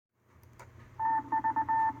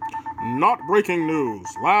Not breaking news.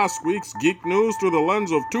 Last week's Geek News through the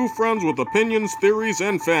lens of two friends with opinions, theories,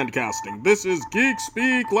 and fan casting. This is Geek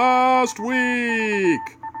Speak Last Week.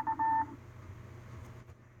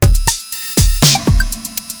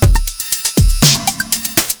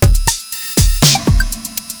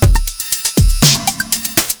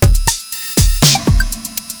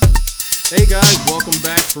 Hey guys, welcome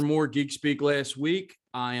back for more Geek Speak Last Week.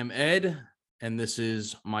 I am Ed, and this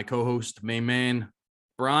is my co-host, main man,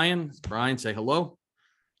 Brian. Brian, say hello.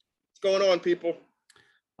 What's going on, people?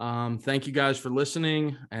 Thank you guys for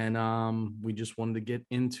listening, and we just wanted to get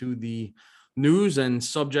into the news and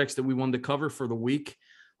subjects that we wanted to cover for the week.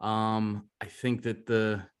 I think that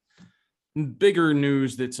the bigger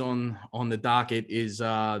news that's on the docket is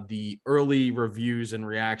the early reviews and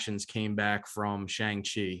reactions came back from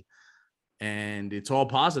Shang-Chi. And it's all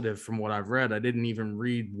positive from what I've read. I didn't even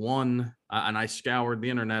read one, and I scoured the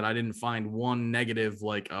internet. I didn't find one negative,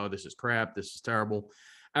 like, oh, this is crap, this is terrible.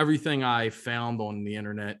 Everything I found on the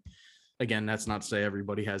internet, again, that's not to say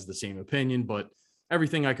everybody has the same opinion, but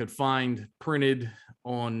everything I could find printed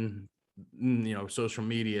on, social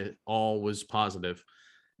media, all was positive,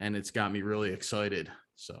 and it's got me really excited.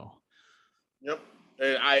 So, yep.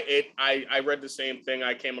 And I read the same thing.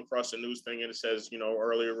 I came across a news thing and it says,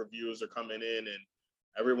 earlier reviews are coming in and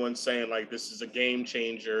everyone's saying like this is a game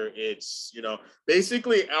changer. It's,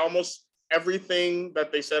 basically almost everything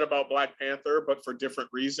that they said about Black Panther, but for different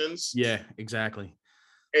reasons. Yeah, exactly.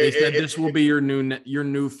 They said this will be your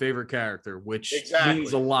new favorite character, which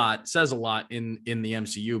means a lot, says a lot in the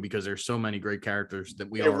MCU because there's so many great characters that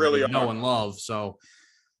we already know and love. So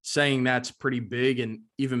saying that's pretty big, and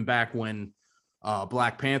even back when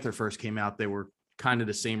Black Panther first came out, they were kind of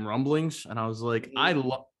the same rumblings, and I was like, I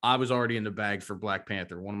was already in the bag for Black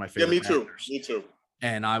Panther, one of my favorite characters. Me too.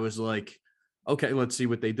 And I was like, okay, let's see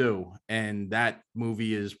what they do. And that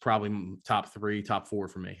movie is probably top 3, top 4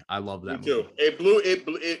 for me. I love that movie. It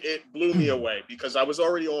blew me away because I was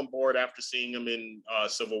already on board after seeing him in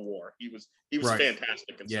Civil War. He was right.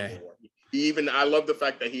 Fantastic in Civil War. I love the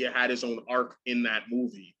fact that he had his own arc in that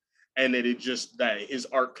movie. And that his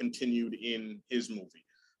arc continued in his movie.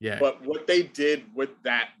 Yeah. But what they did with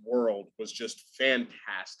that world was just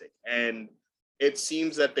fantastic. And it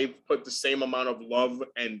seems that they've put the same amount of love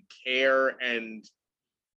and care and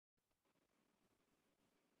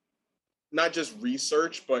not just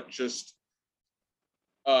research, but just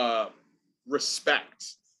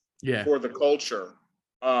respect for the culture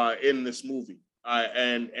in this movie.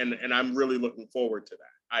 And I'm really looking forward to that.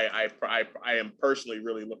 I am personally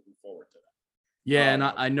really looking forward to that. Yeah, and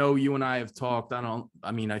I know you and I have talked.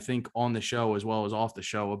 I think on the show as well as off the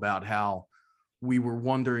show about how we were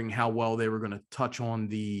wondering how well they were going to touch on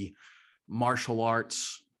the martial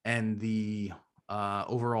arts and the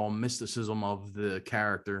overall mysticism of the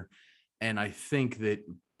character. And I think that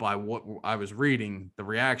by what I was reading, the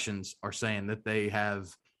reactions are saying that they have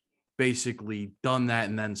basically done that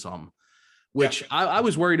and then some. Which I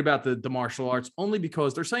was worried about the martial arts only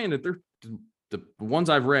because they're saying that the ones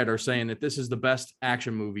I've read are saying that this is the best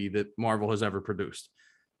action movie that Marvel has ever produced.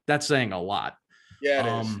 That's saying a lot.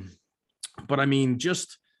 Yeah, it is. But I mean,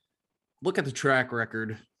 just look at the track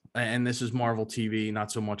record, and this is Marvel TV,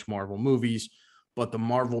 not so much Marvel movies, but the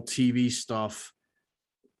Marvel TV stuff.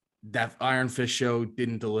 That Iron Fist show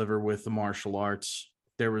didn't deliver with the martial arts.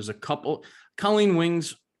 There was a couple. Colleen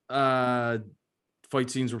Wing's fight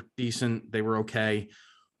scenes were decent. They were okay.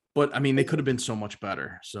 But I mean, they could have been so much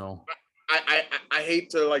better. So I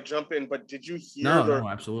hate to like jump in, but did you hear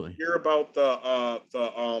absolutely hear about the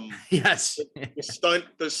yes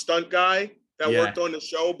the stunt guy that worked on the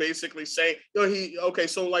show basically saying,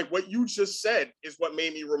 so like what you just said is what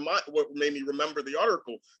made me remember the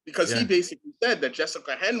article, because he basically said that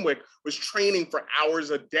Jessica Henwick was training for hours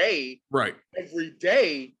a day, right, every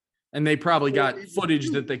day. And they probably got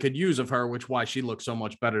footage that they could use of her, which why she looked so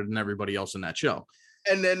much better than everybody else in that show.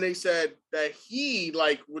 And then they said that he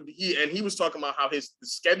was talking about how the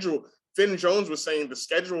schedule, Finn Jones was saying the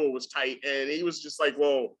schedule was tight. And he was just like,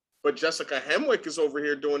 well, but Jessica Henwick is over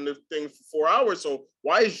here doing the thing for 4 hours. So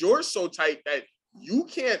why is yours so tight that you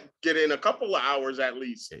can't get in a couple of hours at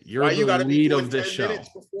least? You're why the lead of the show. Minutes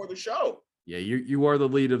before the show. Yeah, you are the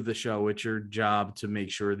lead of the show. It's your job to make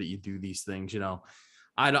sure that you do these things,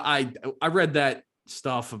 I read that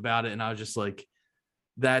stuff about it and I was just like,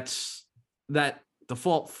 that the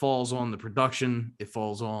fault falls on the production. It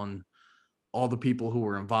falls on all the people who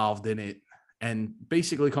were involved in it, and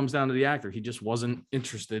basically comes down to the actor. He just wasn't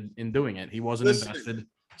interested in doing it. He wasn't invested.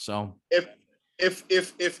 So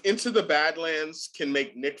if Into the Badlands can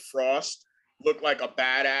make Nick Frost look like a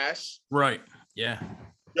badass, right? Yeah.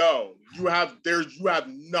 Yo, you have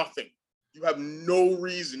nothing. You have no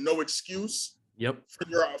reason, no excuse. Yep.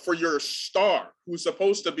 For your star, who's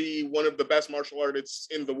supposed to be one of the best martial artists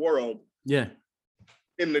in the world. Yeah.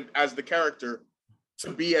 As the character,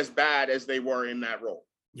 to be as bad as they were in that role.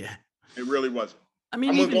 Yeah. It really wasn't. I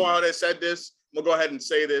mean, I'm gonna go out and said this. I'm gonna go ahead and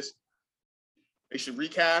say this. They should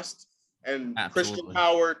recast and Absolutely. Christian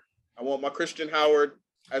Howard. I want my Christian Howard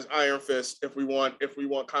as Iron Fist if we want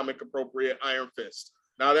comic appropriate Iron Fist.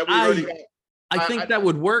 Now that we already got, I think that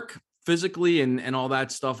would work physically and all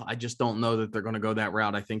that stuff. I just don't know that they're going to go that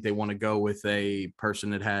route. I think they want to go with a person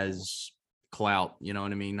that has clout. You know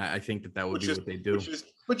what I mean? I think that would be what they do.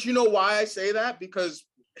 But you know why I say that? Because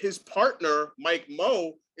his partner Mike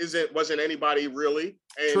Moe wasn't anybody really,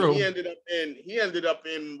 and True. he ended up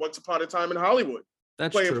in Once Upon a Time in Hollywood.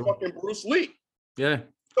 That's playing true. Fucking Bruce Lee. Yeah.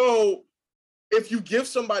 So if you give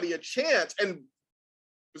somebody a chance, and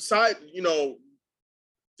besides,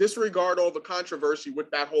 disregard all the controversy with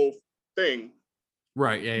that whole thing.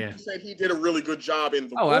 Right. Yeah. He said he did a really good job in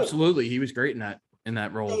the role. Oh, absolutely. He was great in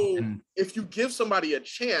that role. So if you give somebody a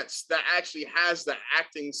chance that actually has the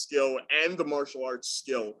acting skill and the martial arts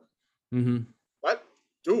skill, what,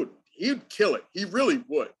 dude, he'd kill it. He really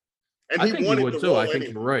would. And I think he would too. I think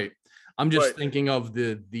you're right. I'm just thinking of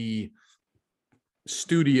the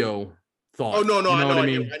studio thought. Oh no, you know I know. I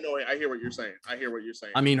mean? I hear what you're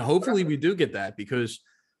saying. I mean, hopefully we do get that, because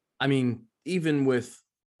I mean, even with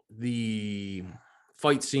the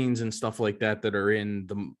fight scenes and stuff like that are in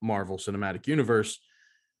the Marvel Cinematic Universe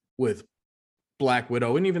with Black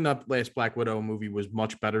Widow, and even that last Black Widow movie was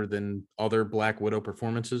much better than other Black Widow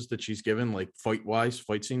performances that she's given, like fight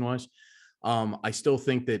scene wise. I still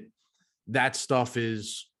think that stuff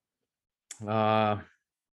is not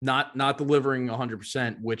delivering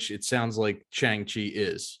 100%, which it sounds like Shang-Chi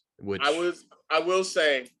is. Which I will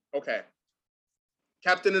say, okay,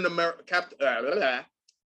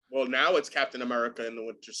 well, now it's Captain America and the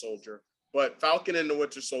Winter Soldier, but Falcon and the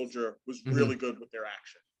Winter Soldier was really good with their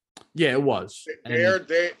action. Yeah, it was.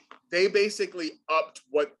 They basically upped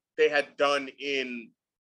what they had done in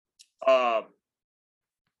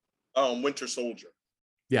Winter Soldier.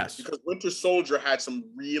 Yes, because Winter Soldier had some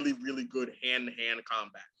really, really good hand-to-hand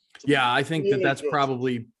combat. I think that's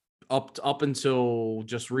probably up until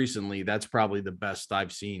just recently. That's probably the best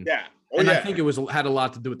I've seen. Yeah, I think it had a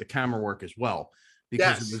lot to do with the camera work as well,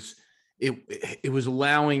 because it was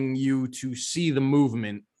allowing you to see the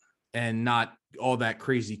movement and not all that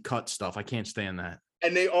crazy cut stuff. I can't stand that.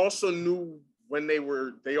 And they also knew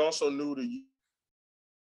to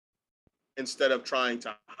instead of trying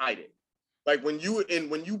to hide it. Like when you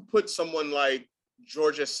put someone like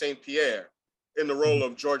Georges St. Pierre in the role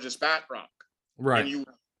of Georges Batroc, right? And you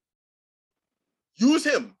use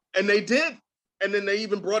him, and they did, and then they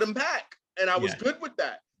even brought him back, and I was good with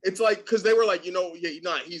that. It's like, because they were like,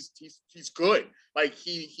 he's good. Like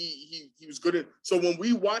he was good. So when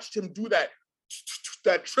we watched him do that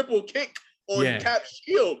triple kick on Cap's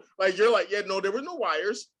shield, like you're like, there were no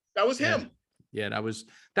wires. That was him. Yeah, that was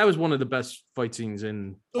one of the best fight scenes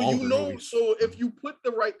in all the movies. So if you put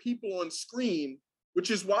the right people on screen, which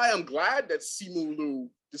is why I'm glad that Simu Liu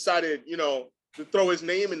decided, to throw his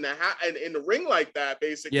name in the hat and in the ring like that,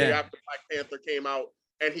 basically after Black Panther came out,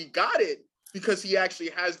 and he got it because he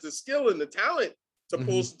actually has the skill and the talent to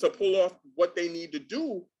pull off what they need to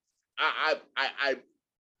do. I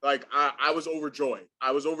was overjoyed.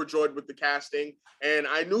 I was overjoyed with the casting, and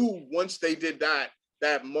I knew once they did that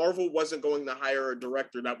Marvel wasn't going to hire a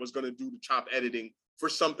director that was going to do the chop editing for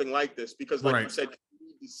something like this, because like you said, you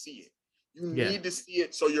need to see it. You need to see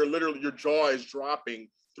it, so your jaw is dropping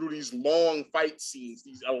through these long fight scenes,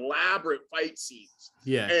 these elaborate fight scenes.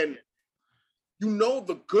 Yeah. And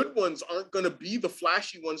the good ones aren't going to be the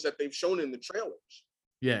flashy ones that they've shown in the trailers.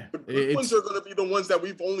 Yeah. The good ones are going to be the ones that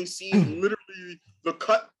we've only seen literally the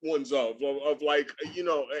cut ones of like,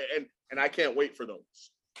 and I can't wait for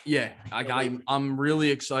those. Yeah, I'm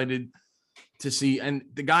really excited to see, and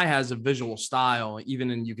the guy has a visual style,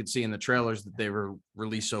 even you could see in the trailers that they were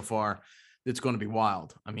released so far. It's going to be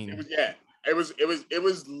wild. I mean, it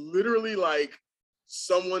was literally like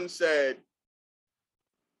someone said,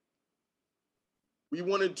 we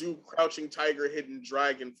want to do Crouching Tiger, Hidden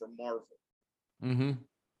Dragon for Marvel. Mm-hmm.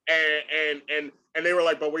 And they were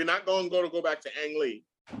like, but we're not going to go back to Ang Lee.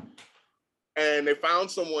 And they found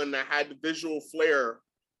someone that had the visual flair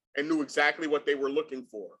and knew exactly what they were looking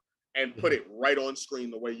for and put it right on screen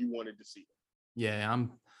the way you wanted to see it. Yeah,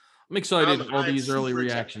 I'm excited. All these early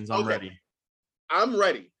reactions. I'm ready. I'm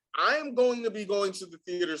ready. I'm going to be going to the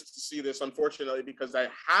theaters to see this, unfortunately, because I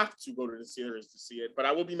have to go to the theaters to see it, but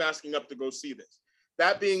I will be masking up to go see this.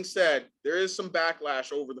 that being said, there is some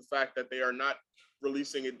backlash over the fact that they are not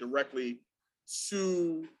releasing it directly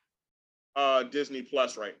to Disney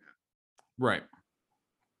Plus right now. Right.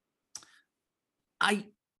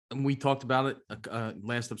 And we talked about it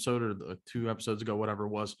last episode or 2 episodes ago, whatever it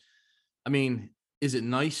was. I mean, is it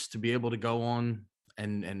nice to be able to go on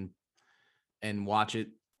and watch it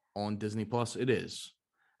on Disney Plus? It is.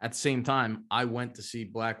 At the same time, I went to see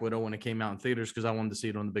Black Widow when it came out in theaters because I wanted to see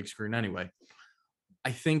it on the big screen anyway. I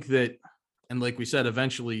think that, and like we said,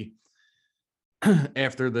 eventually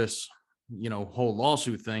after this, whole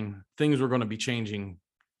lawsuit thing, things were going to be changing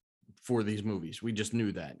for these movies. We just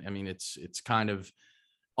knew that. I mean, it's kind of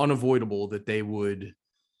unavoidable that they would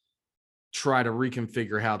try to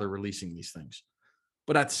reconfigure how they're releasing these things.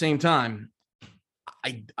 But at the same time,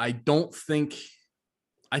 I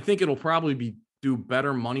think it'll probably do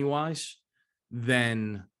better money-wise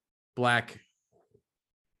than I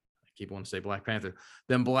keep wanting to say Black Panther,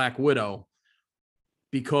 than Black Widow,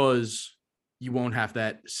 because you won't have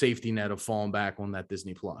that safety net of falling back on that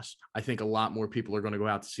Disney Plus. I think a lot more people are going to go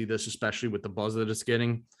out to see this, especially with the buzz that it's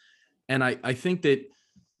getting. And I think that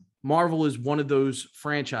Marvel is one of those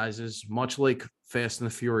franchises, much like Fast and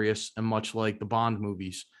the Furious and much like the Bond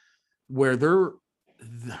movies, where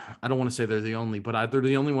I don't want to say they're the only, but they're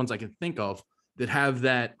the only ones I can think of that have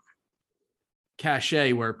that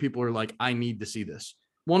cachet where people are like, I need to see this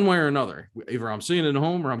one way or another. Either I'm seeing it at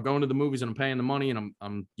home or I'm going to the movies and I'm paying the money and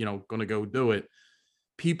I'm going to go do it.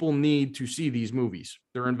 People need to see these movies.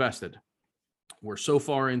 They're invested. We're so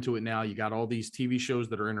far into it now. You got all these TV shows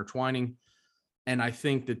that are intertwining. And I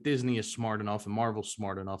think that Disney is smart enough and Marvel's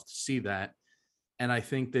smart enough to see that. And I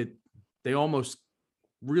think that they almost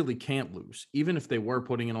really can't lose. Even if they were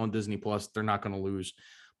putting it on Disney Plus, they're not going to lose.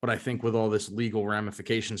 But I think with all this legal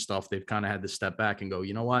ramification stuff, they've kind of had to step back and go,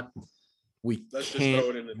 you know what? We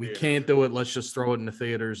can't do it. Let's just throw it in the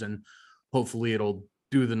theaters and hopefully it'll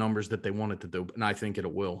do the numbers that they want it to do. And I think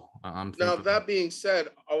it will. Now, that being said,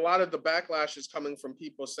 a lot of the backlash is coming from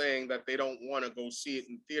people saying that they don't want to go see it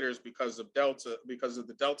in theaters because of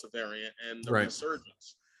the Delta variant and the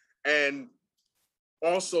resurgence. And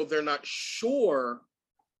also they're not sure.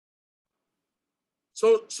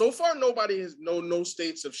 So far, no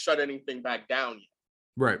states have shut anything back down yet.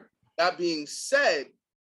 Right. That being said,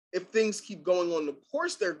 if things keep going on the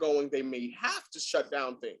course they're going, they may have to shut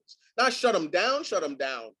down things. Not shut them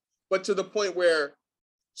down, but to the point where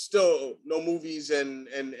still no movies and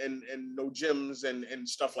no gyms and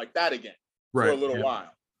stuff like that again for a little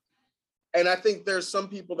while. And I think there's some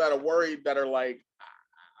people that are worried that are like,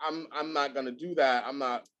 I'm not gonna do that. I'm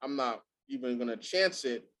not even gonna chance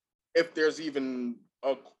it if there's even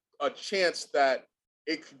a chance that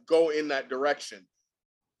it could go in that direction,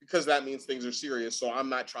 because that means things are serious. So I'm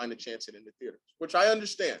not trying to chance it in the theaters, which I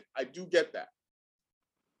understand. I do get that.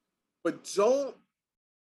 But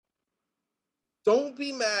don't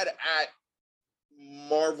be mad at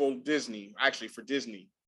Marvel Disney, actually for Disney,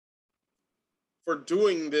 for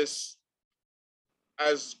doing this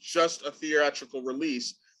as just a theatrical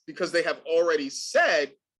release, because they have already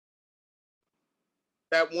said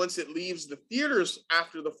that once it leaves the theaters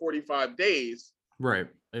after the 45 days, right,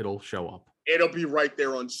 it'll show up. It'll be right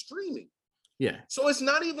there on streaming. Yeah. So it's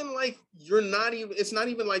not even like it's not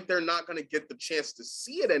even like they're not going to get the chance to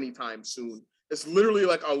see it anytime soon. It's literally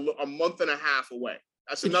like a month and a half away.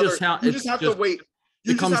 That's another. You just have to wait.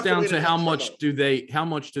 It comes down to how much do they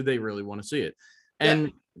really want to see it?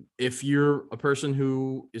 And if you're a person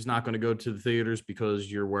who is not going to go to the theaters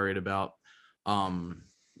because you're worried about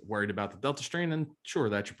the Delta strain, then sure,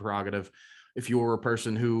 that's your prerogative. If you're a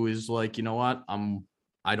person who is like, you know what,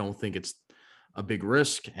 I don't think it's a big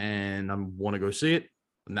risk and I want to go see it,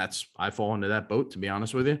 and I fall into that boat, to be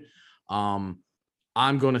honest with you. I'm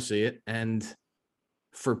going to see it. And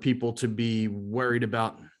for people to be worried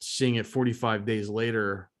about seeing it 45 days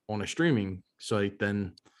later on a streaming site,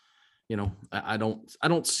 then, I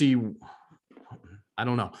don't see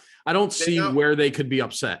where they could be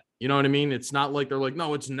upset. You know what I mean? It's not like they're like,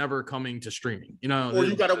 no, it's never coming to streaming, or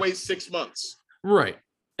you got to wait 6 months. Right.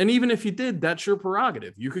 And even if you did, that's your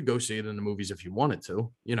prerogative. You could go see it in the movies if you wanted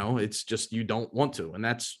to, it's just, you don't want to, and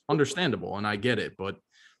that's understandable. And I get it, but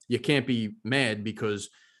you can't be mad because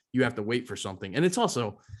you have to wait for something. And it's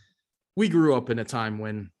also, we grew up in a time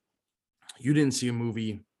when you didn't see a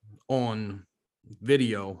movie on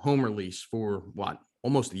video home release for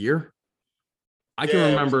almost a year. I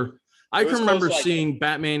can remember seeing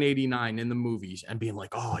Batman 89 in the movies and being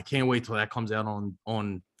like, oh, I can't wait till that comes out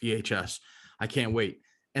on VHS. I can't wait.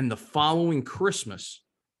 And the following Christmas,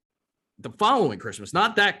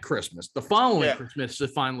 not that Christmas, the following Christmas,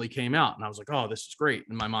 it finally came out. And I was like, oh, this is great.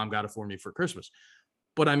 And my mom got it for me for Christmas.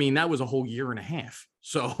 But I mean, that was a whole year and a half.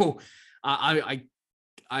 So I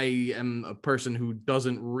am a person who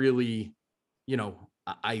doesn't really,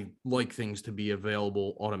 I like things to be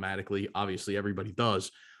available automatically. Obviously, everybody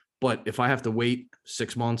does. But if I have to wait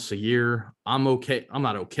 6 months, a year, I'm okay. I'm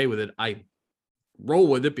not okay with it. I roll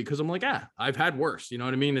with it because I'm like, I've had worse. You know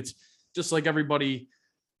what I mean? It's just like everybody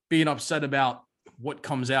being upset about what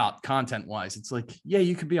comes out content wise. It's like, yeah,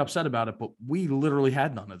 you could be upset about it, but we literally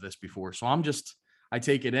had none of this before. So I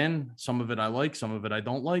take it in. Some of it I like, some of it I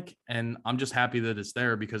don't like. And I'm just happy that it's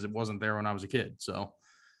there because it wasn't there when I was a kid. So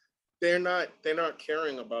they're not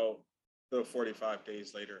caring about the 45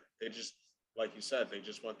 days later. They just, like you said, they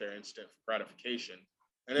just want their instant gratification.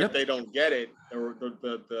 And if they don't get it,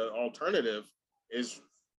 the alternative is,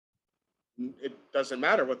 it doesn't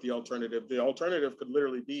matter what the alternative could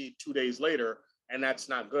literally be 2 days later, and that's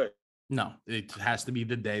not good. No, it has to be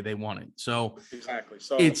the day they want it. So exactly.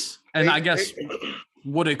 So I guess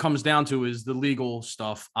what it comes down to is the legal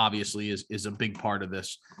stuff obviously is a big part of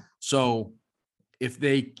this. So if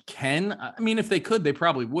they can, I mean, if they could, they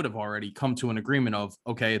probably would have already come to an agreement of,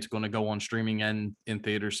 okay, it's going to go on streaming and in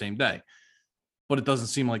theaters same day. But it doesn't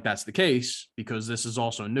seem like that's the case because this is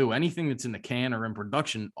also new. Anything that's in the can or in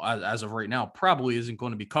production as of right now probably isn't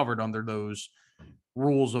going to be covered under those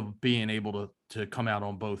rules of being able to come out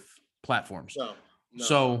on both platforms. No.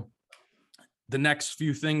 So the next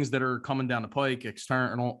few things that are coming down the pike,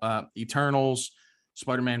 Eternals,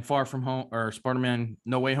 Spider-Man Far From Home, or Spider-Man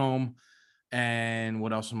No Way Home, and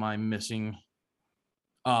what else am I missing?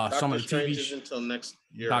 Some of the TV until next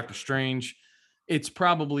year. Doctor Strange. It's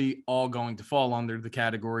probably all going to fall under the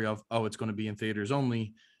category of, it's going to be in theaters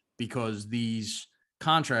only because these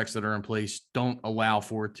contracts that are in place don't allow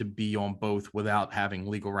for it to be on both without having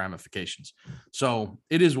legal ramifications. So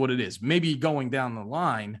it is what it is. Maybe going down the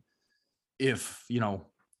line, if,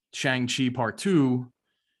 Shang-Chi Part 2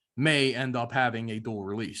 may end up having a dual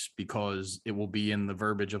release because it will be in the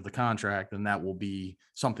verbiage of the contract and that will be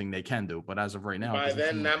something they can do. But as of right now, by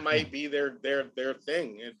then that might be their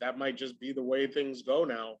thing. That might just be the way things go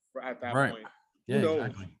now at that point. Yeah,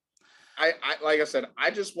 exactly. I like I said,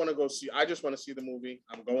 I just want to see the movie.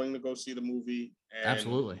 I'm going to go see the movie. And,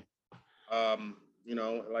 absolutely.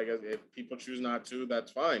 Like if people choose not to,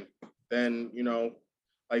 that's fine. Then,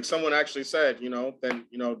 like someone actually said, then,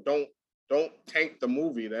 don't tank the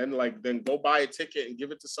movie. Then go buy a ticket and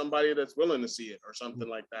give it to somebody that's willing to see it or something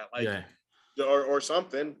like that. Or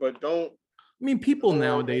something, but don't. I mean, people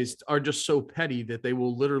nowadays are just so petty that they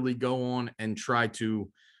will literally go on and try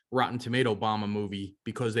to Rotten Tomato bomb a movie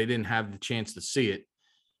because they didn't have the chance to see it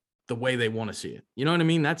the way they want to see it. You know what I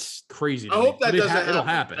mean? That's crazy. I hope that it'll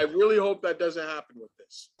happen. I really hope that doesn't happen with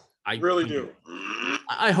this. I really do.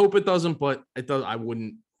 I hope it doesn't, but it does. I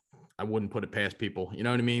wouldn't put it past people. You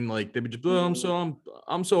know what I mean? Like they would just,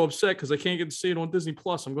 I'm so upset because I can't get to see it on Disney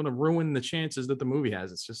Plus. I'm going to ruin the chances that the movie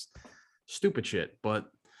has. It's just stupid shit, but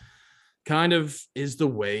kind of is the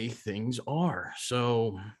way things are.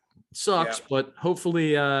 So it sucks, but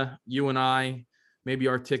hopefully you and I, maybe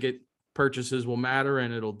our ticket purchases will matter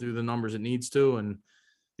and it'll do the numbers it needs to. And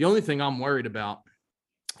the only thing I'm worried about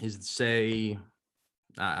is I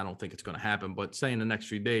don't think it's going to happen, but say in the next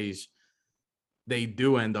few days, they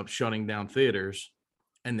do end up shutting down theaters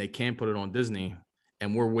and they can't put it on Disney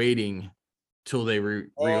and we're waiting till they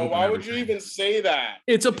reopen. Why would you even say that?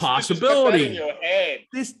 It's a possibility. In your head.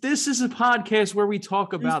 This is a podcast where we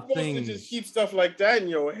talk about things. To just keep stuff like that in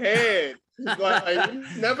your head. You're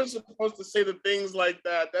never supposed to say the things like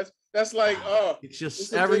that. That's like, it's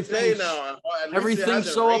just everything now.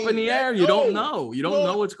 Everything's so up in the air. You don't know. You don't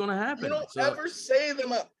know what's going to happen. You don't ever say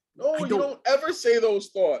them. You don't ever say those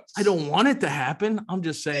thoughts. I don't want it to happen. I'm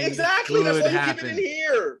just saying. Exactly. That's why you keep it in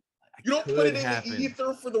here. You don't put it in the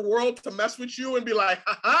ether for the world to mess with you and be like,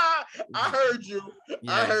 ha, I heard you.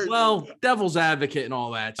 Yeah. I heard you. Devil's advocate and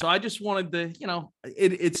all that. So I just wanted to,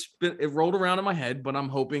 it rolled around in my head, but I'm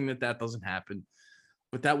hoping that doesn't happen.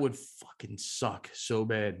 But that would fucking suck so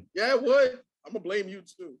bad. Yeah, it would. I'm going to blame you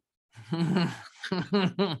too.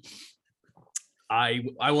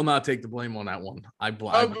 I will not take the blame on that one. I'll be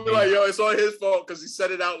like, it's all his fault because he said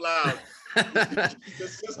it out loud. He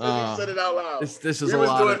said it out loud. This is a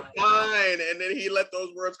lot. He was doing fine, and then he let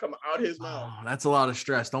those words come out his mouth. That's a lot of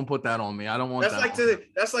stress. Don't put that on me. I don't want that.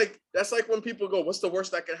 That's like when people go, "What's the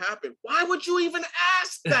worst that can happen?" Why would you even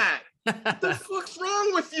ask that? What the fuck's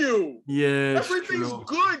wrong with you? Yeah, everything's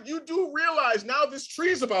good. You do realize now this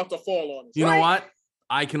tree is about to fall on us. You know what?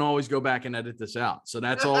 I can always go back and edit this out. So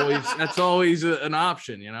that's always an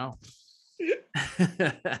option,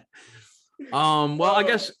 Well, I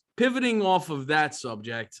guess pivoting off of that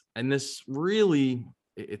subject, and this really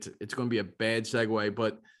it's going to be a bad segue.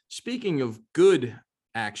 But speaking of good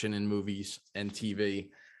action in movies and TV,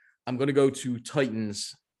 I'm going to go to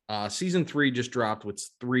Titans. Season 3 just dropped with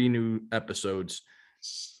 3 new episodes.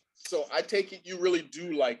 So I take it you really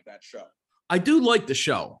do like that show. I do like the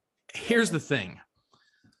show. Here's the thing.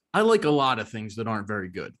 I like a lot of things that aren't very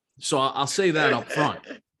good. So I'll say that up front.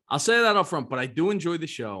 But I do enjoy the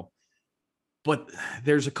show. But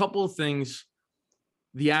there's a couple of things.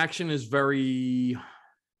 The action is very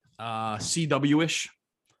CW-ish.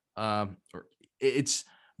 It's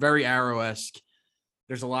very Arrow-esque.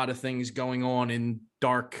 There's a lot of things going on in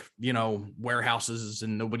dark, warehouses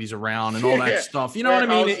and nobody's around and all that stuff. You know what I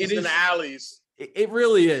mean? It is in alleys. It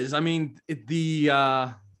really is. I mean,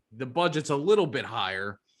 the budget's a little bit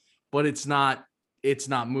higher, but it's not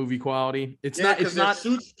movie quality. It's not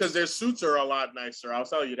because their suits are a lot nicer. I'll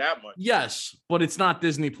tell you that much. Yes, but it's not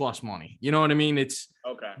Disney Plus money. You know what I mean? It's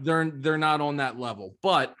okay. They're not on that level,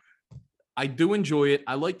 but I do enjoy it.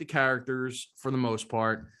 I like the characters for the most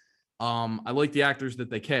part. I like the actors that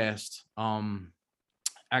they cast.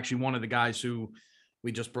 Actually, one of the guys who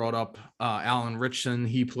we just brought up, Alan Ritchson,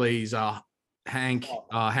 he plays Hank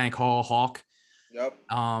Hall Hawk. Yep.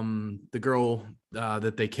 The girl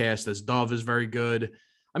that they cast as Dove is very good.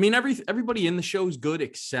 I mean, everybody in the show is good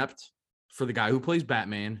except for the guy who plays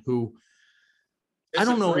Batman, who I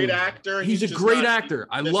don't know. Great actor. He's a great actor.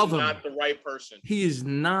 I love him. Not the right person. He is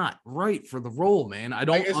not right for the role, man. I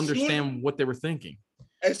don't understand what they were thinking.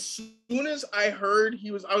 As soon as I heard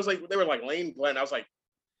I was like, they were like Lane Glenn. I was like,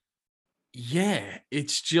 yeah,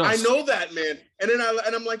 it's just. I know that, man. And then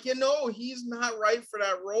I'm like, he's not right for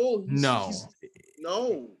that role. No,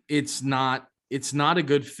 it's not. It's not a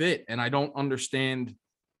good fit, and I don't understand.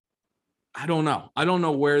 I don't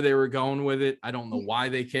know where they were going with it. I don't know why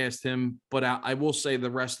they cast him, but I will say the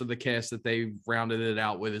rest of the cast that they rounded it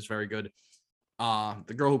out with is very good.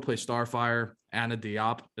 The girl who plays Starfire, Anna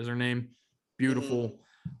Diop is her name. Beautiful.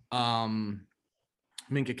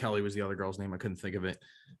 Minka Kelly was the other girl's name. I couldn't think of it.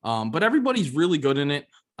 But everybody's really good in it.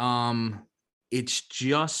 It's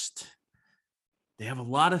just they have a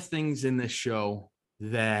lot of things in this show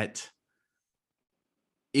that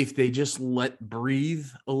if they just let breathe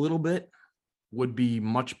a little bit would be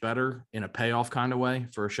much better in a payoff kind of way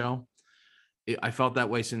for a show. I felt that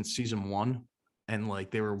way since season 1, and like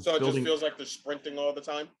they were so it just feels like they're sprinting all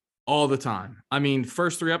the time. I mean,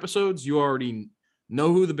 first 3 episodes, you already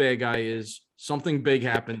know who the bad guy is, something big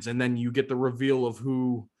happens, and then you get the reveal of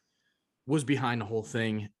who was behind the whole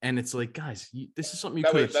thing. And it's like, guys, this is something you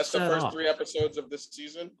could have That's the first up. 3 episodes of this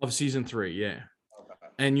season? Of season 3, yeah.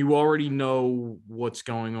 Okay. And you already know what's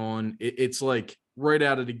going on. It's like right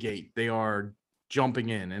out of the gate, they are jumping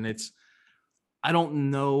in. And I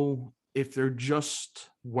don't know if they're just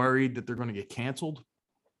worried that they're going to get canceled.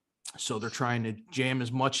 So they're trying to jam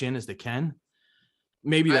as much in as they can.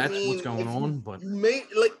 Maybe that's what's going on, but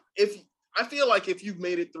I feel like if you've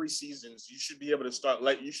made it 3 seasons, you should be able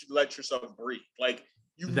to you should let yourself breathe. Like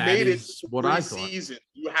you made it what 3 I thought. seasons.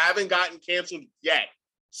 You haven't gotten canceled yet.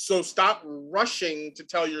 So stop rushing to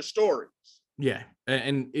tell your stories. Yeah.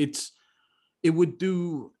 And it would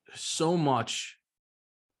do so much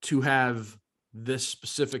to have this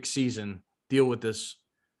specific season deal with this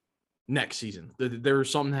next season. There's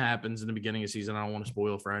something that happens in the beginning of the season. I don't want to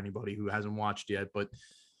spoil for anybody who hasn't watched yet, but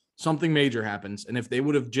something major happens. And if they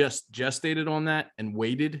would have just gestated on that and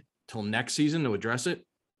waited till next season to address it,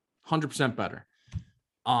 100% better.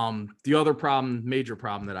 The other major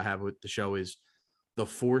problem that I have with the show is the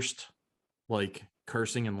forced like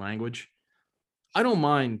cursing and language. I don't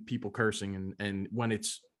mind people cursing and when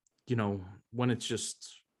it's, when it's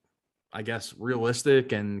just, I guess,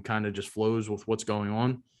 realistic and kind of just flows with what's going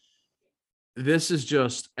on. This is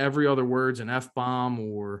just every other word's an F-bomb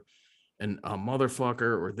or a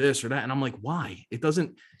motherfucker or this or that. And I'm like, why? It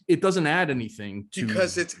doesn't add anything to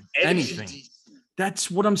because it's anything.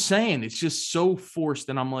 That's what I'm saying. It's just so forced.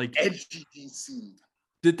 And I'm like, edgy.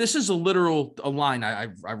 This is a line.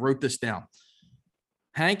 I wrote this down.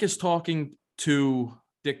 Hank is talking to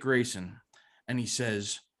Dick Grayson and he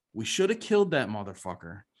says, we should have killed that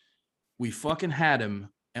motherfucker. We fucking had him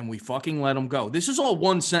and we fucking let him go. This is all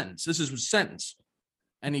one sentence. This is a sentence.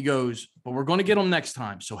 And he goes, but we're going to get him next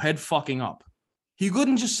time. So head fucking up. He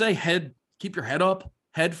couldn't just say keep your head up,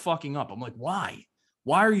 head fucking up. I'm like, why?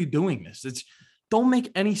 Why are you doing this? Don't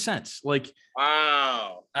make any sense. Like,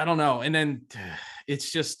 wow. I don't know. And then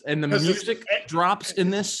it's just, and the music drops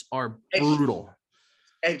in this are brutal.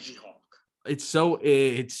 Edgy Hawk. It's like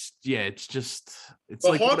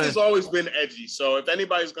Hawk has always been edgy. So if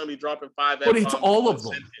anybody's going to be dropping 5, but it's all of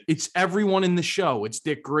them. It's everyone in the show. It's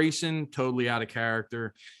Dick Grayson, totally out of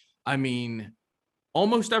character. I mean,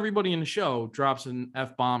 almost everybody in the show drops an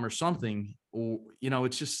F-bomb or something, or,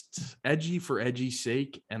 it's just edgy for edgy's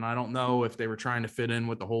sake. And I don't know if they were trying to fit in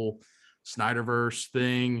with the whole Snyderverse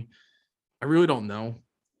thing. I really don't know.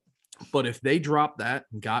 But if they dropped that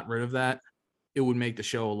and got rid of that, it would make the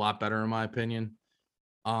show a lot better, in my opinion.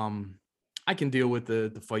 I can deal with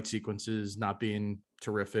the fight sequences not being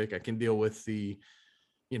terrific. I can deal with the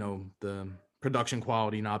production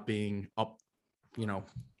quality not being up,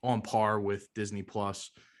 on par with Disney Plus,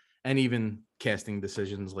 and even casting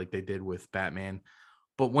decisions like they did with Batman.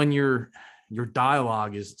 But when your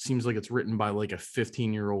dialogue seems like it's written by like a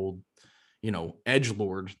 15-year-old,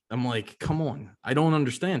 edgelord, I'm like, come on, I don't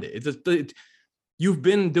understand it. You've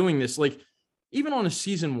been doing this, like, even on a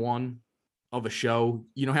season 1 of a show,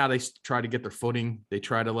 you know how they try to get their footing, they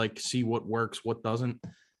try to like see what works, what doesn't.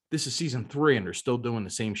 This is season 3 and they're still doing the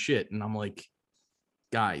same shit, and I'm like,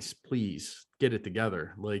 guys, please get it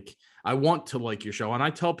together. Like, I want to like your show, and I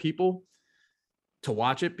tell people to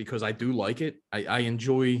watch it because I do like it. I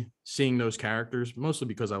enjoy seeing those characters, mostly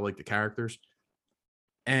because I like the characters.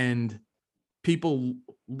 And people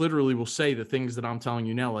literally will say the things that I'm telling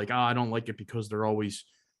you now, like, I don't like it because they're always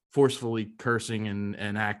forcefully cursing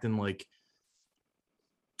and acting like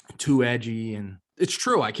too edgy. And it's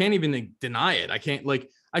true. I can't even deny it. I can't, like,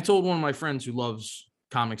 I told one of my friends who loves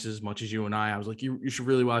comics as much as you and I was like, you should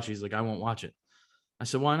really watch it. He's like, I won't watch it. I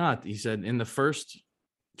said, why not? He said, in the first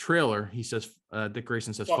trailer, he says, Dick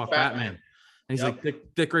Grayson says, fuck Batman. And he's like,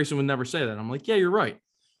 Dick Grayson would never say that. I'm like, yeah, you're right.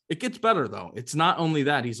 It gets better though. It's not only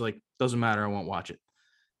that. He's like, doesn't matter. I won't watch it.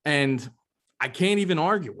 And I can't even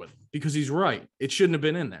argue with him because he's right. It shouldn't have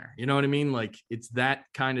been in there. You know what I mean? Like, it's that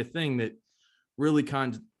kind of thing that really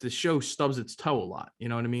the show stubs its toe a lot. You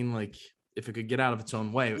know what I mean? Like, if it could get out of its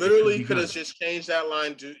own way, literally could have just changed that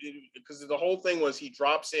line because the whole thing was he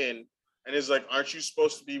drops in and is like, aren't you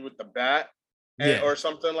supposed to be with the bat? Or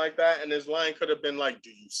something like that. And his line could have been like, do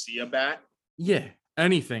you see a bat? Yeah,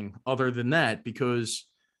 anything other than that, because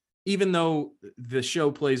even though the show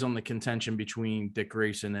plays on the contention between Dick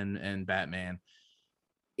Grayson and Batman,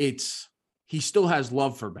 he still has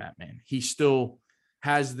love for Batman. He still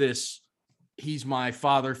has this, he's my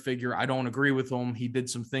father figure. I don't agree with him. He did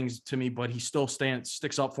some things to me, but he still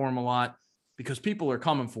sticks up for him a lot because people are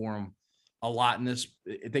coming for him a lot in this.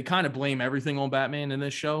 They kind of blame everything on Batman in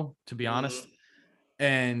this show, to be honest.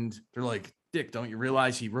 And they're like, Dick, don't you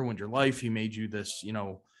realize he ruined your life? He made you this,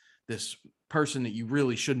 this person that you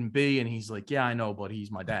really shouldn't be. And he's like, yeah, I know, but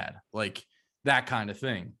he's my dad. Like, that kind of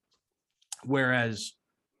thing. Whereas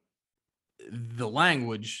the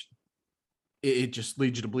language, it just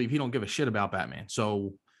leads you to believe he don't give a shit about Batman.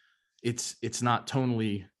 So it's not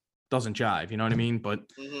tonally, doesn't jive. You know what I mean? But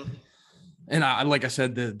and I, like I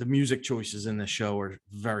said, the music choices in this show are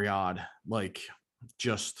very odd. Like,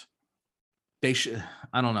 just, they should,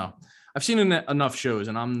 I don't know. I've seen enough shows,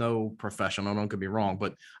 and I'm no professional, don't get me wrong,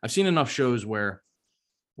 but I've seen enough shows where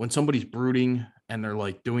when somebody's brooding and they're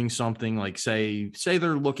like doing something, like say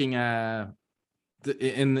they're looking at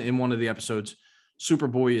in one of the episodes,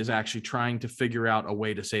 Superboy is actually trying to figure out a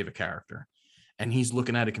way to save a character, and he's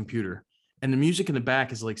looking at a computer, and the music in the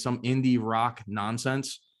back is like some indie rock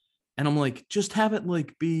nonsense, and I'm like, just have it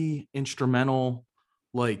like be instrumental,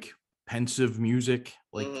 like pensive music.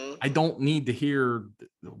 Like, I don't need to hear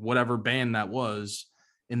whatever band that was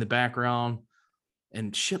in the background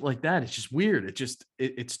and shit like that. It's just weird.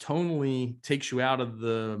 It's tonally takes you out of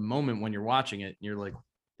the moment when you're watching it, and you're like,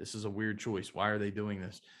 this is a weird choice. Why are they doing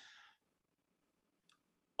this?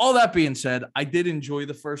 All that being said, I did enjoy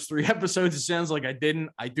the first 3 episodes. It sounds like I didn't.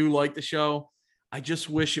 I do like the show. I just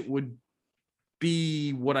wish it would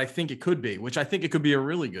be what I think it could be, which I think it could be a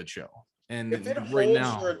really good show. And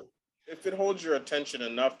if it holds your attention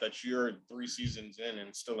enough that you're 3 seasons in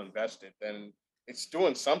and still invested, then it's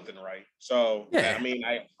doing something right. So yeah, I mean,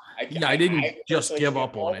 I didn't just give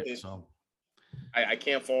up on it. So I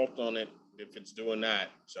can't fault on it if it's doing that.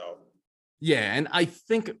 So yeah, and I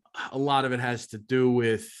think a lot of it has to do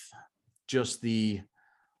with just the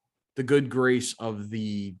good grace of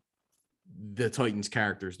the Titans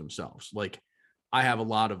characters themselves. Like, I have a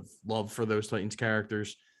lot of love for those Titans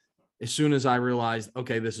characters. As soon as I realized,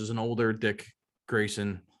 okay, this is an older Dick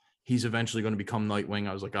Grayson, he's eventually going to become Nightwing,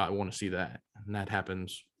 I was like, I want to see that. And that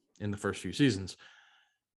happens in the first few seasons.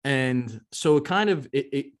 And so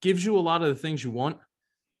it gives you a lot of the things you want,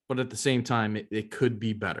 but at the same time, it could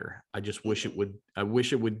be better. I just wish it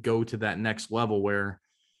would go to that next level where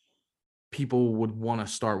people would want to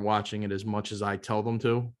start watching it as much as I tell them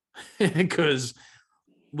to. Because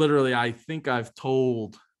literally, I think I've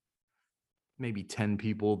told maybe 10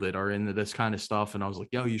 people that are into this kind of stuff, and I was like,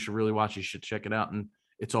 yo, you should really watch it. You should check it out. And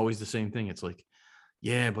it's always the same thing. It's like,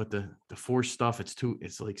 yeah, but the Force stuff,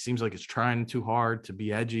 it's like seems like it's trying too hard to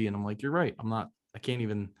be edgy, and I'm like, you're right. I can't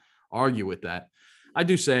even argue with that. I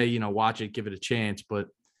do say, watch it, give it a chance, but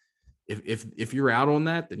if you're out on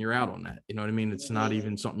that, then you're out on that. You know what I mean? It's not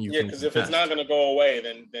even something you Yeah, can because if it's not contest. going to go away,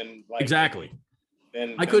 then like Exactly.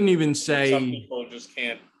 then I couldn't even then some say, people just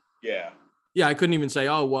can't. Yeah. yeah, I couldn't even say,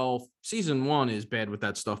 oh, well, season 1 is bad with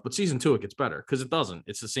that stuff, but season 2 it gets better, because it doesn't.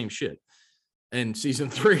 It's the same shit. And season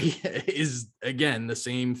 3 is again the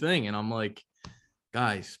same thing. And I'm like,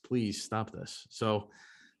 guys, please stop this. So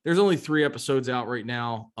there's only 3 episodes out right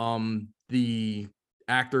now. The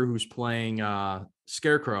actor who's playing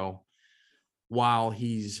Scarecrow, while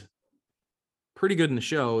he's pretty good in the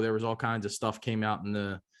show, there was all kinds of stuff came out in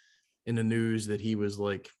the news that he was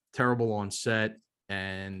like terrible on set,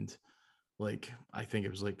 and like I think it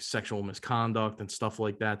was like sexual misconduct and stuff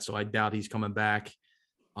like that. So I doubt he's coming back.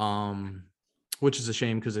 Which is a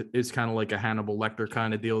shame, because it's kind of like a Hannibal Lecter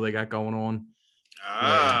kind of deal they got going on.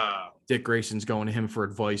 Dick Grayson's going to him for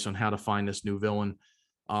advice on how to find this new villain.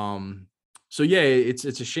 So yeah, it's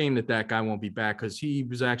a shame that guy won't be back, because he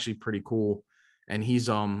was actually pretty cool, and he's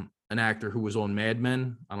an actor who was on Mad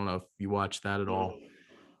Men. I don't know if you watched that at all,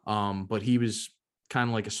 but he was kind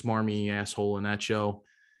of like a smarmy asshole in that show,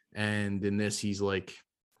 and in this he's like,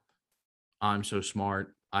 I'm so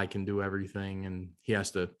smart, I can do everything, and he has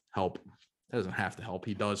to help. Doesn't have to help.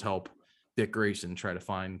 He does help Dick Grayson try to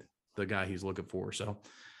find the guy he's looking for. So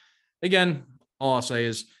again, all I'll say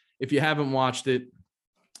is, if you haven't watched it,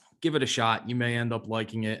 give it a shot. You may end up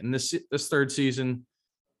liking it. And this 3rd season,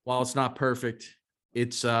 while it's not perfect,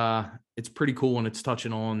 it's pretty cool, and it's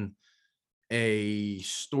touching on a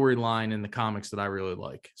storyline in the comics that I really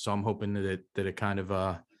like. So I'm hoping that it kind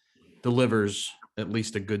of delivers at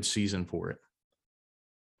least a good season for it.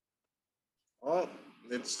 Well,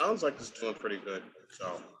 it sounds like it's doing pretty good.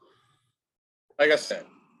 So, like I said,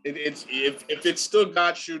 it's if it still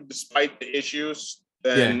got you despite the issues,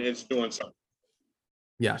 then it's doing something.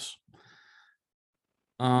 Yes.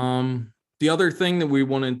 The other thing that we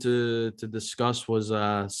wanted to discuss was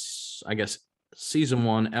I guess season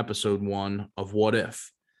 1, episode 1 of What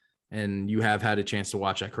If, and you have had a chance to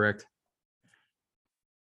watch that, correct?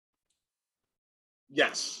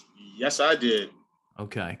 Yes, I did.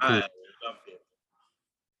 Okay, cool. I loved it.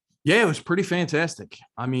 Yeah, it was pretty fantastic.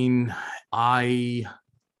 I mean, I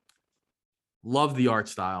love the art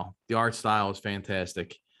style. The art style is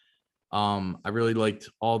fantastic. I really liked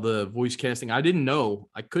all the voice casting. I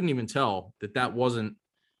couldn't even tell that wasn't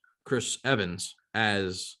Chris Evans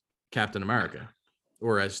as Captain America,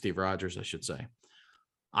 or as Steve Rogers, I should say.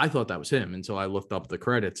 I thought that was him until I looked up the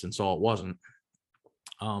credits and saw it wasn't.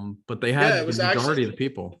 But they had the majority of the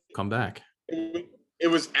people come back. It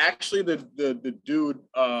was actually the dude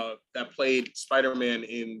that played Spider-Man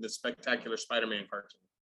in the Spectacular Spider-Man cartoon.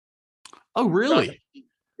 Oh, really?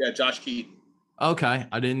 Josh Keaton. Okay,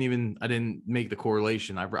 I didn't make the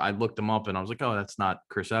correlation. I looked him up and I was like, oh, that's not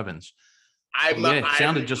Chris Evans. It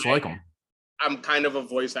sounded just like him. I'm kind of a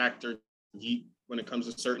voice actor geek when it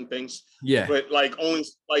comes to certain things. Yeah. But like only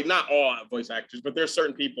like not all voice actors, but there's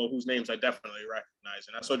certain people whose names I definitely recognize.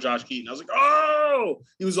 And I saw Josh Keaton. I was like, oh,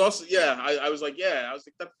 he was also I was like,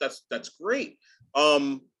 that's great.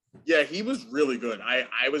 Yeah, he was really good. I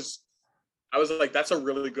was like, that's a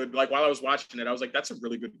really good, like while I was watching it, I was like, that's a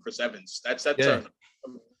really good Chris Evans. That's a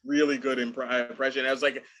really good impression. I was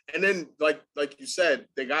like, and then like you said,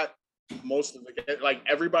 they got most of the, like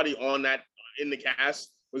everybody on that in the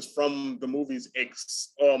cast was from the movies,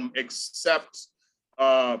 except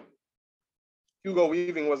Hugo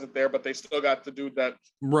Weaving wasn't there, but they still got the dude that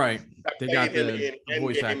they got the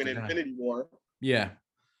voice actor in Infinity War. Yeah,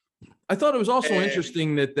 I thought it was also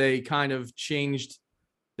interesting that they kind of changed.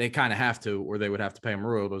 They kind of have to, or they would have to pay him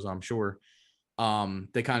royalties, I'm sure.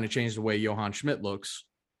 They kind of changed the way Johann Schmidt looks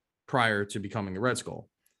prior to becoming the Red Skull.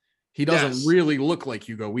 He doesn't really look like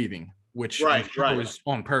Hugo Weaving, which was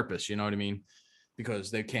on purpose, you know what I mean?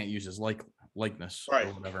 Because they can't use his likeness or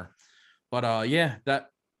whatever. But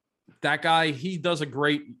that guy, he does a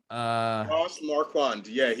great Ross Marquand.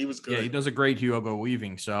 Yeah, he was good. Yeah, he does a great Hugo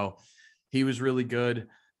Weaving. So he was really good.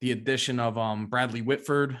 The addition of Bradley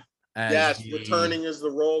Whitford as returning as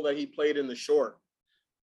the role that he played in the short.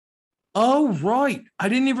 Oh, right. I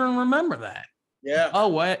didn't even remember that. Yeah. Oh,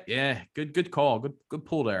 what? Yeah. Good call. Good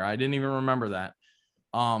pull there. I didn't even remember that.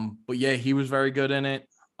 But yeah, he was very good in it.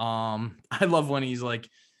 I love when he's like,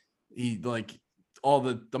 all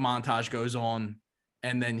the montage goes on,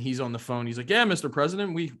 and then he's on the phone. He's like, "Yeah, Mr.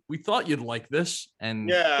 President, we thought you'd like this." And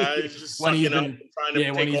he's just when he's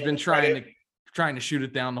been trying to shoot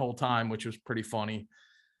it down the whole time, which was pretty funny.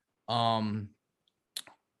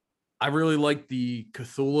 I really liked the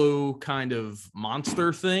Cthulhu kind of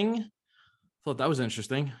monster thing. Thought that was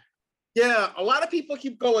interesting. Yeah, a lot of people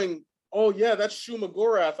keep going, oh yeah, that's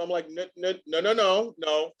Shumagorath. I'm like, no.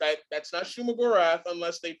 That's not Shumagorath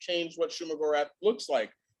unless they change what Shumagorath looks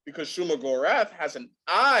like. Because Shumagorath has an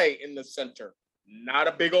eye in the center, not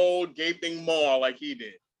a big old gaping maw like he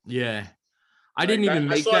did. Yeah. I Like didn't even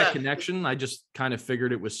make saw that connection. I just kind of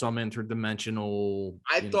figured it was some interdimensional.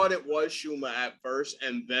 I thought it was Shuma at first,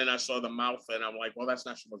 and then I saw the mouth, and I'm like, well, that's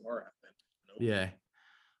not Shumagorath then. Nope. Yeah.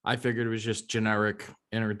 I figured it was just generic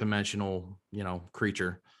interdimensional,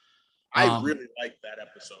 creature. I really liked that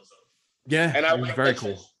episode though. Yeah, and it was very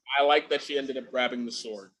cool. I like that she ended up grabbing the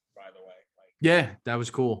sword, by the way. Yeah, that was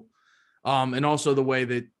cool. And also the way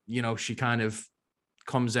that, she kind of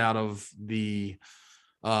comes out of the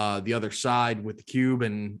other side with the cube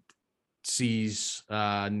and sees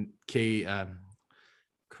Nick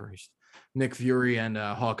Fury and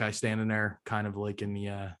Hawkeye standing there, kind of like in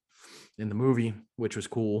the movie, which was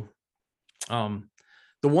cool. The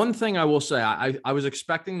one thing I will say, I was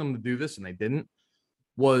expecting them to do this and they didn't,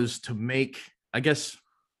 was to make, I guess,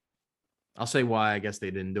 I'll say why I guess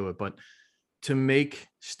they didn't do it, but to make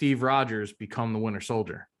Steve Rogers become the Winter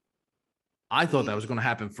Soldier. I thought that was going to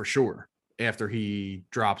happen for sure after he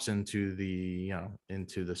drops into the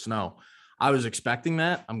snow. I was expecting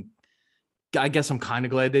that. I guess I'm kind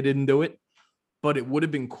of glad they didn't do it, but it would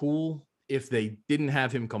have been cool if they didn't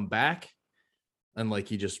have him come back and like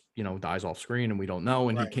he just, dies off screen and we don't know.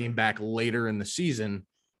 And He came back later in the season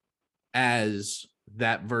as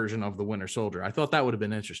that version of the Winter Soldier. I thought that would have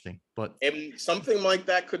been interesting, but something like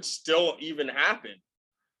that could still even happen.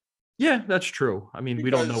 Yeah, that's true. I mean, we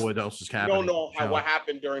don't know what else is happening. We don't know what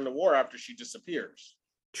happened during the war after she disappears.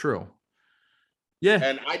 True. Yeah.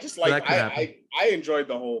 And I just like, I enjoyed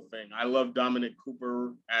the whole thing. I love Dominic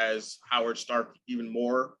Cooper as Howard Stark even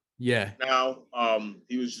more. Yeah. Now,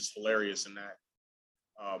 he was just hilarious in that.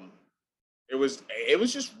 It was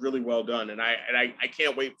just really well done. And I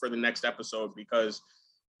can't wait for the next episode, because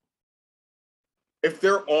if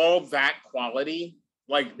they're all that quality,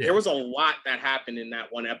 there was a lot that happened in that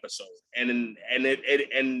one episode, and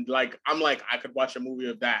I'm like, I could watch a movie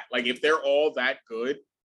of that. Like, if they're all that good,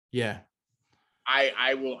 yeah,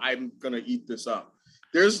 I'm gonna eat this up.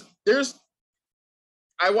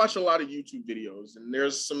 I watch a lot of YouTube videos, and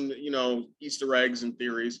there's some Easter eggs and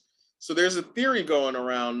theories. So there's a theory going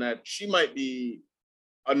around that she might be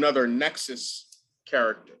another Nexus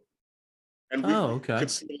character, and we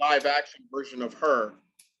could see a live action version of her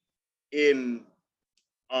in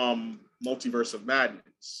Multiverse of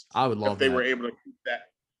Madness. I would love if they were able to keep that.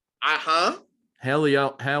 Haley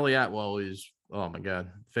Atwell is, oh my god,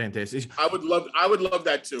 fantastic. I would love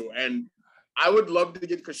that too, and I would love to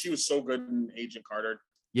get, because she was so good in Agent Carter.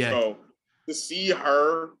 Yeah. So to see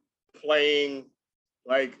her playing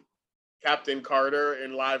like Captain Carter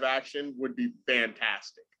in live action would be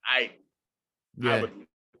fantastic. I would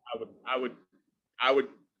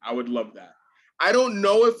love that. I don't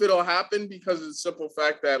know if it'll happen because of the simple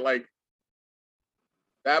fact that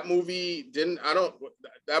that movie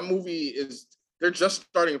they're just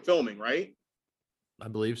starting filming, right? I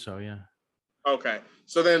believe so, yeah. Okay.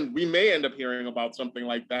 So then we may end up hearing about something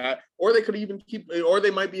like that, or they could even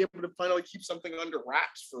they might be able to finally keep something under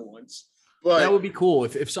wraps for once. But that would be cool.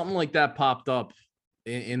 If something like that popped up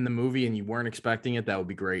in the movie and you weren't expecting it, that would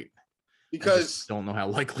be great. Because I don't know how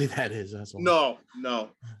likely that is. That's all. No.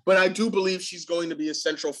 But I do believe she's going to be a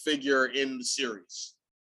central figure in the series.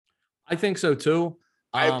 I think so too.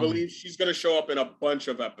 I believe she's going to show up in a bunch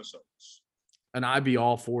of episodes. And I'd be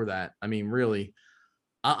all for that. I mean, really.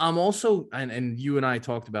 I'm also, and you and I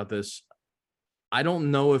talked about this, I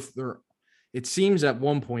don't know if it seems at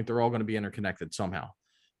one point they're all going to be interconnected somehow,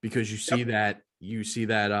 because you see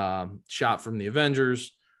that shot from the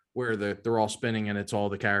Avengers where they're all spinning and it's all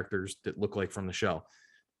the characters that look like from the show.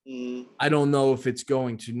 I don't know if it's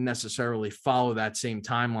going to necessarily follow that same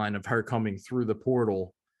timeline of her coming through the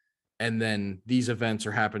portal and then these events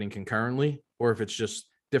are happening concurrently, or if it's just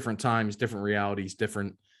different times, different realities,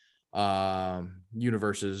 different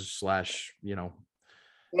universes /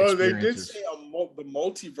 well, they did say the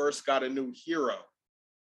multiverse got a new hero.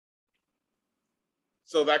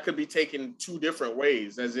 So that could be taken two different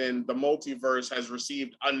ways, as in the multiverse has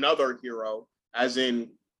received another hero, as in,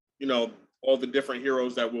 all the different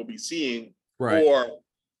heroes that we'll be seeing, right? Or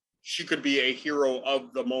she could be a hero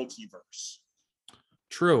of the multiverse.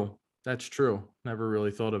 True. That's true. Never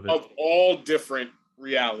really thought of it. Of all different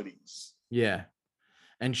realities. Yeah.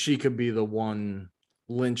 And she could be the one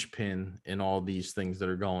linchpin in all these things that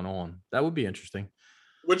are going on. That would be interesting.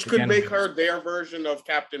 Which could make her their version of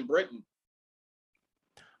Captain Britain.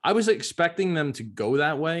 I was expecting them to go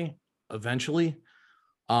that way eventually.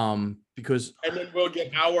 Because and then we'll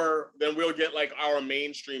get like our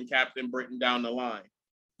mainstream Captain Britain down the line.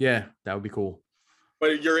 yeah, that would be cool.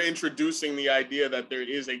 But you're introducing the idea that there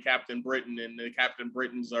is a Captain Britain, and the Captain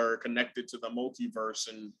Britons are connected to the multiverse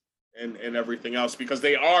and everything else, because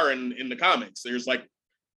they are in the comics. There's a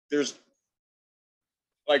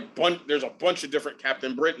bunch of different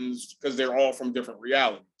Captain Britons because they're all from different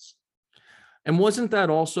realities. And wasn't that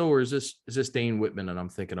also, or is this Dane Whitman that I'm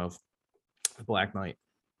thinking of, the Black Knight?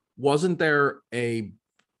 Wasn't there a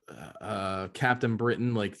Captain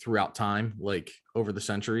Britain like throughout time, like over the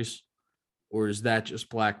centuries, or is that just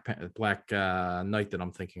Black Knight that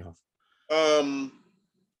I'm thinking of?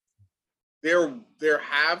 There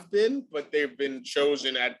have been, but they've been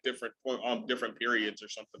chosen at different different periods or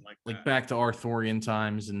something like that. Like back to Arthurian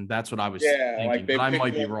times, and that's what I was thinking. Like but I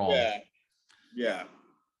might be wrong. Yeah.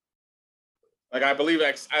 Like I believe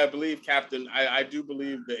Captain. I do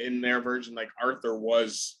believe that in their version, like Arthur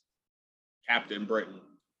was Captain Britain.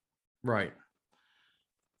 Right.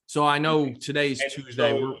 So I know today's And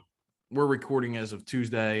Tuesday. so, we're recording as of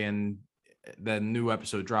Tuesday, and the new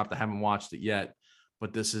episode dropped. I haven't watched it yet,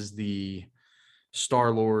 but this is the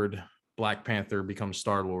Star-Lord Black Panther becomes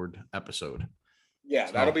Star-Lord episode. Yeah,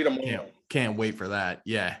 so that'll be tomorrow. Can't wait for that.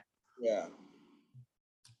 Yeah. Yeah.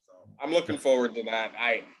 So I'm looking forward to that.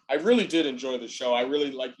 I really did enjoy the show. I really,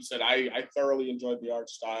 like you said, I thoroughly enjoyed the art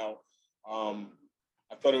style. I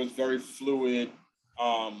thought it was very fluid.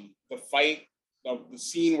 The fight, the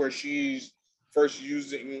scene where she's first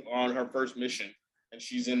using on her first mission, and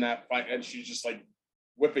she's in that fight, and she's just like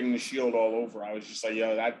whipping the shield all over. I was just like,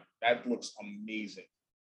 yo, that looks amazing.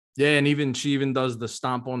 Yeah, and she even does the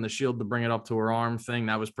stomp on the shield to bring it up to her arm thing.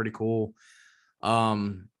 That was pretty cool.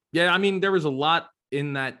 Yeah, I mean, there was a lot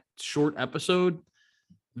in that short episode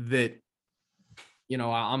that,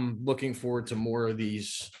 I'm looking forward to more of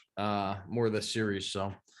these, more of the series.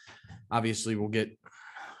 So obviously we'll get.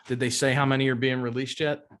 Did they say how many are being released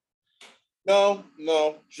yet? No,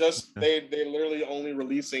 just they're literally only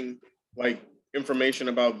releasing like information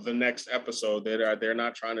about the next episode. They're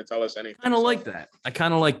not trying to tell us anything. I kind of like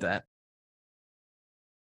that.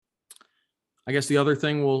 I guess the other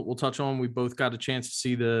thing we'll touch on, we both got a chance to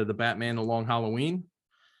see the Batman The Long Halloween,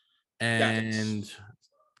 and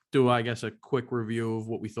do, I guess, a quick review of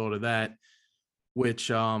what we thought of that, which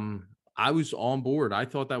I was on board. I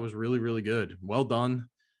thought that was really, really good. Well done.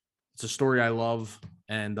 It's a story I love,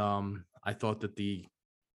 and I thought that the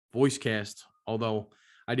voice cast, although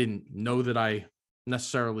I didn't know that I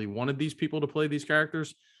necessarily wanted these people to play these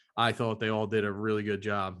characters, I thought they all did a really good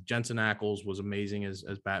job. Jensen Ackles was amazing as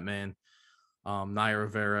Batman. Naya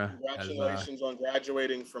Rivera. Congratulations on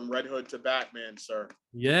graduating from Red Hood to Batman, sir.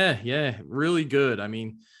 Yeah, really good. I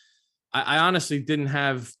mean, I honestly didn't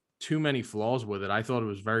have too many flaws with it. I thought it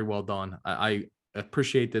was very well done. I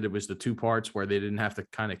appreciate that it was the two parts where they didn't have to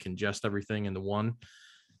kind of congest everything into one.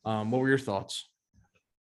 What were your thoughts?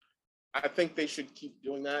 I think they should keep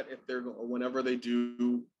doing that whenever they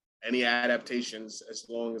do any adaptations, as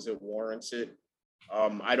long as it warrants it.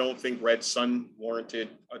 I don't think Red Sun warranted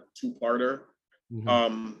a two-parter,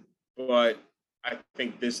 but I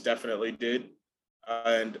think this definitely did,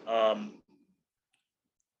 and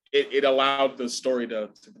it allowed the story to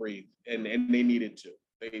breathe, and they needed to.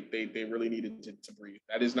 They really needed to breathe.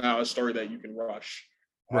 That is not a story that you can rush.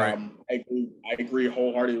 Right. I agree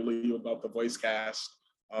wholeheartedly about the voice cast.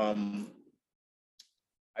 I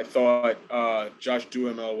thought Josh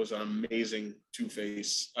Duhamel was an amazing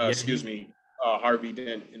Two-Face. Harvey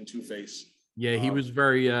Dent in Two-Face. Yeah, he was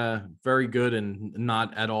very, very good, and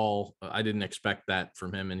not at all. I didn't expect that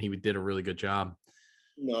from him, and he did a really good job.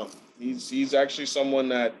 No, he's actually someone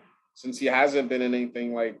that, since he hasn't been in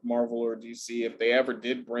anything like Marvel or DC, if they ever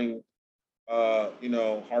did bring,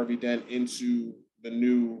 Harvey Dent into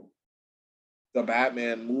the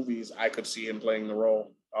Batman movies, I could see him playing the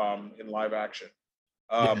role in live action.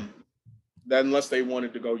 Unless they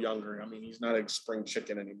wanted to go younger. I mean, he's not a spring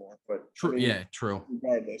chicken anymore. But true. I mean, yeah, true.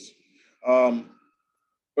 Regardless,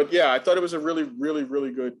 but yeah, I thought it was a really, really,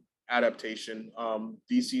 really good adaptation.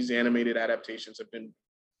 DC's animated adaptations have been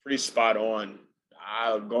pretty spot on,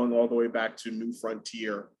 going all the way back to New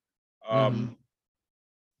Frontier.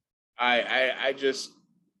 I just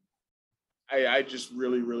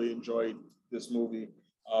really, really enjoyed this movie.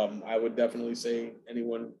 I would definitely say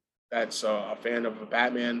anyone that's a fan of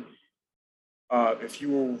Batman, if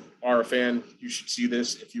you are a fan, you should see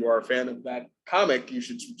this. If you are a fan of that comic, you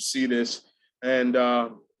should see this. And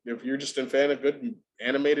if you're just a fan of good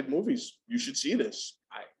animated movies, you should see this.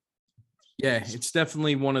 Yeah, it's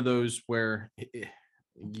definitely one of those where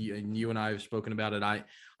you and I have spoken about it. I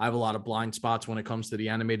have a lot of blind spots when it comes to the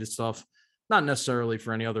animated stuff, not necessarily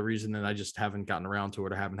for any other reason than I just haven't gotten around to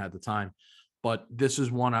it or haven't had the time. But this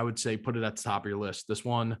is one I would say put it at the top of your list. This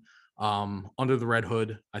one, Under the Red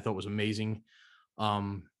Hood, I thought was amazing.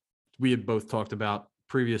 We had both talked about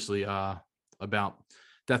previously about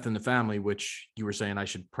Death in the Family, which you were saying I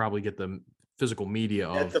should probably get the physical media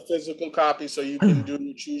of. Get the physical copy so you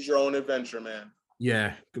can choose your own adventure, man.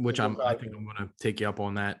 Yeah, which I think I'm going to take you up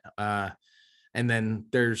on that. And then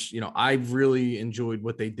there's, I've really enjoyed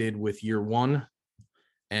what they did with Year One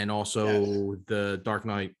and also the Dark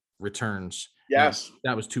Knight Returns. Yes.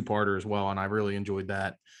 That was two-parter as well, and I really enjoyed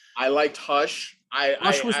that. I liked Hush.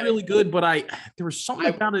 Hush was really good, but there was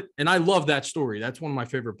something about it, and I love that story. That's one of my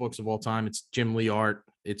favorite books of all time. It's Jim Lee art.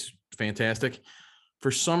 It's fantastic.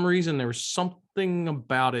 For some reason, there was something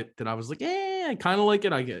about it that I was like, I kind of like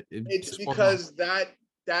it. I get it. It's because that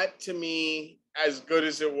to me, as good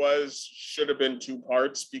as it was, should have been two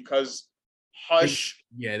parts because Hush.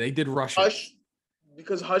 They did rush Hush, it.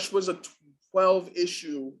 because Hush was a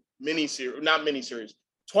 12-issue miniseries, not miniseries.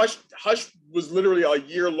 Hush was literally a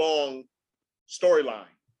year-long storyline.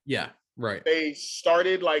 Yeah, right. They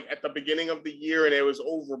started like at the beginning of the year and it was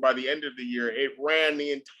over by the end of the year. It ran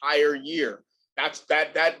the entire year.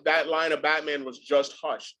 That line of Batman was just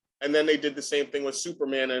Hush. And then they did the same thing with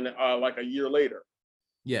Superman and like a year later.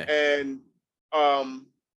 Yeah. And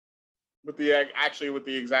with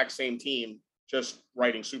the exact same team, just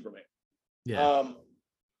writing Superman. Yeah.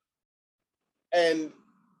 And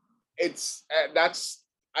that's,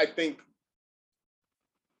 I think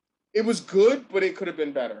it was good, but it could have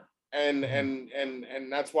been better. And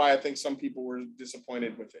that's why I think some people were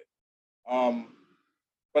disappointed with it.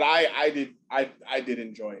 But I did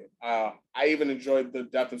enjoy it. I even enjoyed the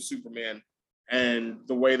death of Superman and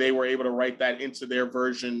the way they were able to write that into their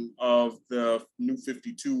version of the New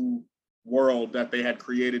 52 world that they had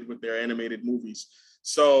created with their animated movies.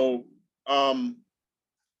 So,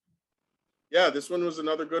 this one was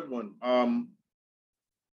another good one.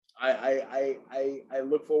 I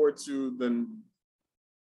look forward to the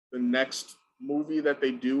next movie that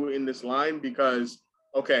they do in this line because,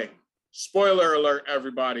 okay, spoiler alert,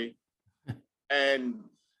 everybody. And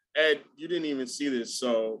Ed, you didn't even see this,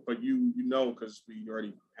 but you know because we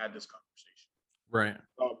already had this conversation. Right.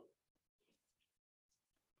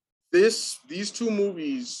 These two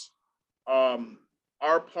movies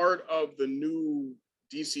are part of the new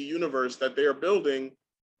DC universe that they are building.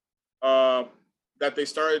 That they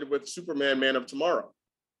started with Superman, Man of Tomorrow.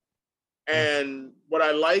 And what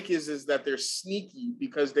I like is that they're sneaky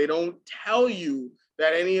because they don't tell you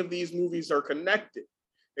that any of these movies are connected.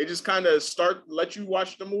 They just kind of let you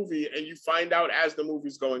watch the movie and you find out as the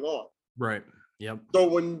movie's going on. Right. Yep. So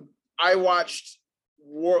when I watched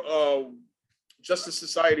Justice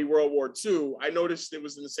Society World War II, I noticed it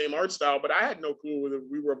was in the same art style, but I had no clue that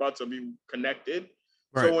we were about to be connected.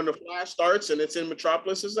 Right. So when the Flash starts and it's in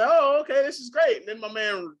Metropolis, it's like, oh, okay, this is great. And then my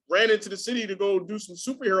man ran into the city to go do some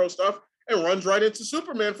superhero stuff and runs right into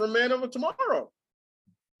Superman from Man of Tomorrow,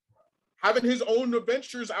 having his own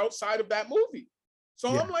adventures outside of that movie. So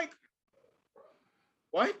I'm like,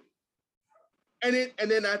 what? And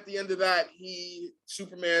then at the end of that,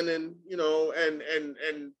 Superman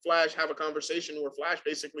and Flash have a conversation where Flash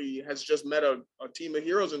basically has just met a team of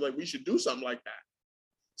heroes and like, we should do something like that.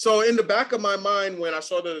 So in the back of my mind, when I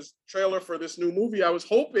saw the trailer for this new movie, I was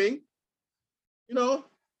hoping, I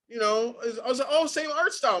was like, oh, same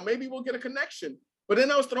art style. Maybe we'll get a connection. But then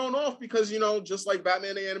I was thrown off because, just like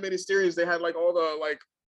Batman the Animated Series, they had like all the like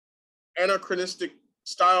anachronistic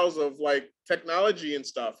styles of like technology and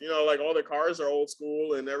stuff, like all the cars are old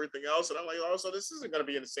school and everything else. And I'm like, oh, so this isn't going to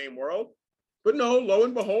be in the same world. But no, lo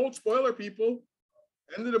and behold, spoiler people,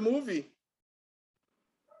 end of the movie.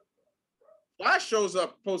 Flash shows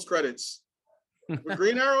up post credits with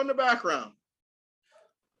Green Arrow in the background.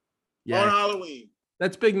 On Halloween.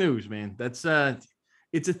 That's big news, man. That's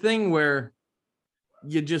it's a thing where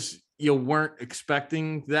you weren't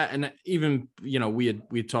expecting that, and even we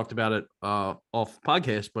had talked about it off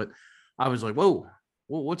podcast, but I was like, whoa,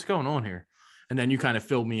 what's going on here? And then you kind of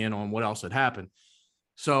filled me in on what else had happened.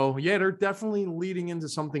 So they're definitely leading into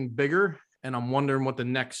something bigger, and I'm wondering what the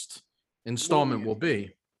next installment will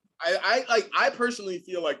be. I personally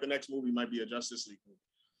feel like the next movie might be a Justice League movie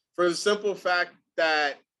for the simple fact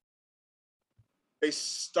that they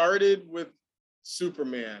started with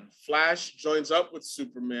Superman. Flash joins up with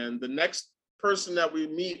Superman. The next person that we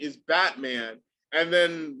meet is Batman. And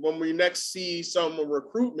then when we next see some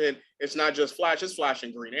recruitment, it's not just Flash, it's Flash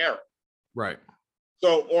and Green Arrow. Right.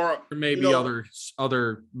 So, or maybe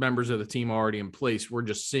other members of the team already in place. We're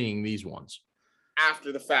just seeing these ones.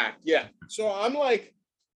 after the fact. Yeah. So I'm like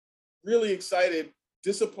really excited,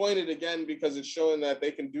 disappointed again because it's showing that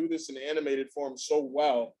they can do this in animated form so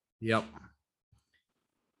well. Yep.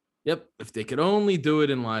 Yep. If they could only do it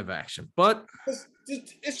in live action, but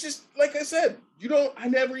It's just like I said, I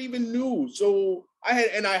never even knew. So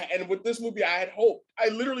and with this movie, I had hope. I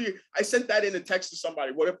sent that in a text to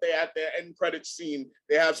somebody. What if they at the end credits scene,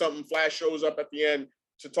 they have something, Flash shows up at the end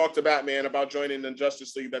to talk to Batman about joining the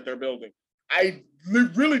Justice League that they're building. I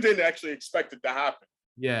really didn't actually expect it to happen.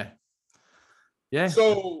 Yeah. Yeah.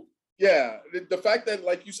 So yeah, the fact that,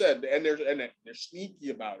 like you said, and they're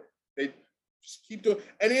sneaky about it. They just keep doing.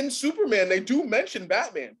 And in Superman, they do mention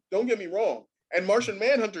Batman. Don't get me wrong. And Martian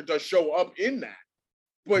Manhunter does show up in that,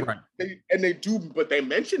 but Right. they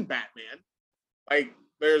mention Batman. Like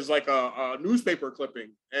there's like a newspaper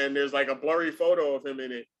clipping, and there's like a blurry photo of him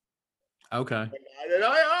in it. Okay.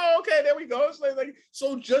 Okay, there we go. It's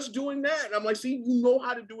so just doing that, and I'm like, see, you know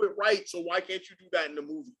how to do it right, so why can't you do that in the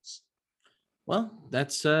movies? Well,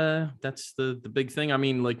 that's the big thing. I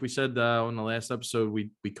mean, like we said on the last episode,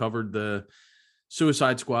 we covered the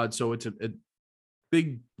Suicide Squad, so it's a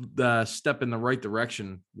big step in the right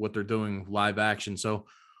direction what they're doing live action. So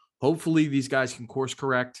hopefully these guys can course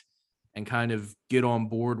correct and kind of get on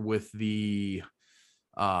board with the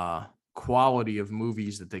quality of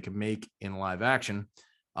movies that they can make in live action,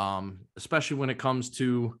 especially when it comes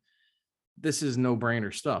to this is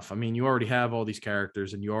no-brainer stuff. I mean, you already have all these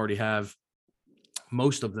characters and you already have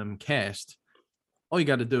most of them cast. All you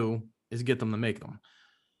got to do is get them to make them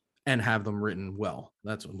and have them written well.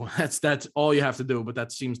 That's all you have to do, but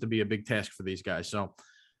that seems to be a big task for these guys. So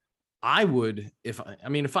I would, if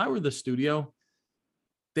I were the studio,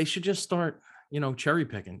 they should just start, cherry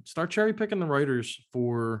picking the writers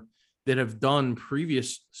that have done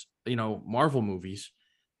previous, Marvel movies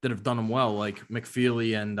that have done them well, like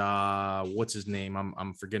McFeely and what's his name?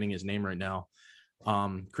 I'm forgetting his name right now.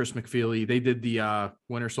 Chris McFeely. They did the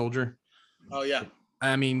Winter Soldier. Oh yeah.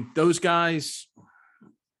 I mean, those guys,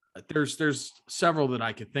 there's several that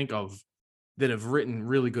I could think of that have written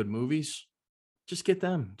really good movies. Just get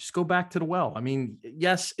them. Just go back to the well. I mean,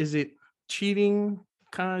 yes, is it cheating,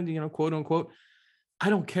 kind of, quote unquote? I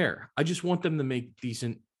don't care. I just want them to make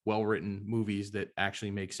decent, well-written movies that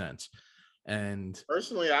actually make sense. And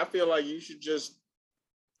personally, I feel like you should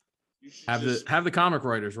have the comic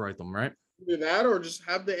writers write them, right? Do that, or just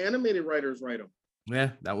have the animated writers write them. Yeah,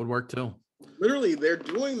 that would work too. Literally, they're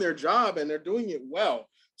doing their job and they're doing it well.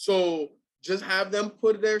 So just have them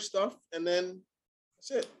put their stuff, and then that's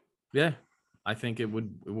it. Yeah, I think it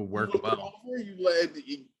would work well.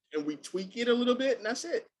 And we tweak it a little bit, and that's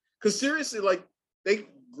it. Because seriously, like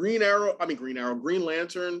Green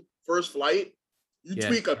Lantern, First Flight,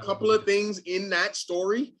 tweak a couple of things in that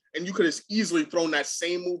story, and you could have easily thrown that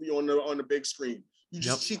same movie on the big screen. You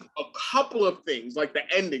just tweak a couple of things, like the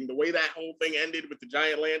ending, the way that whole thing ended with the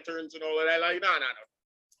giant lanterns and all of that. Like, no.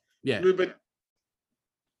 Yeah.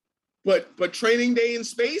 But Training Day in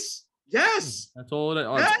space, yes. That's all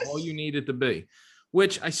that's all you need it to be.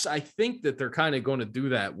 Which I think that they're kind of going to do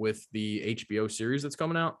that with the HBO series that's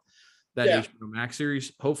coming out, that HBO Max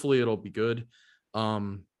series. Hopefully it'll be good.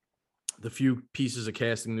 The few pieces of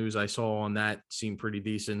casting news I saw on that seemed pretty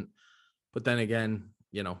decent. But then again,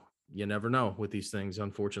 you never know with these things.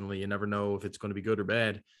 Unfortunately, you never know if it's going to be good or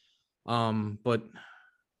bad. But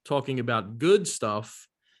talking about good stuff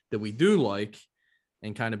that we do like,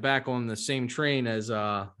 and kind of back on the same train as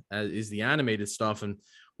is the animated stuff. And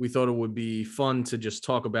we thought it would be fun to just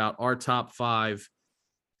talk about our top 5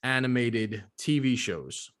 animated TV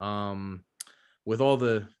shows. With all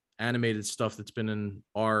the animated stuff that's been in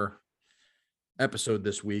our episode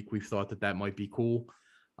this week, we thought that might be cool.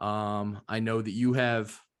 I know that you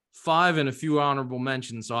have 5 and a few honorable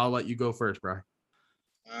mentions, so I'll let you go first, bro.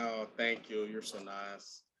 Oh, thank you. You're so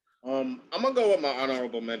nice. I'm gonna go with my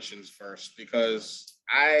honorable mentions first because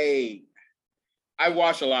I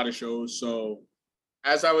watch a lot of shows. So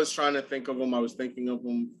as I was trying to think of them, I was thinking of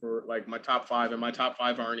them for like my top 5, and my top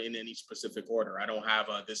 5 aren't in any specific order. I don't have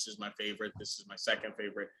this is my favorite, this is my second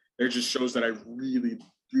favorite. They're just shows that I really,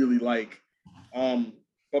 really like.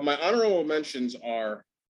 But my honorable mentions are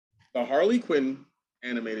the Harley Quinn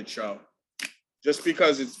animated show, just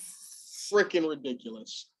because it's freaking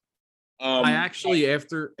ridiculous. I actually,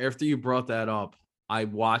 after you brought that up, I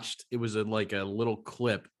watched, it was a little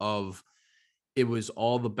clip of, it was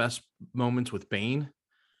all the best moments with Bane,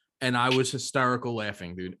 and I was hysterical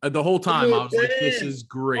laughing, dude. The whole time I was like, this is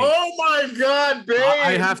great. Oh my God, Bane!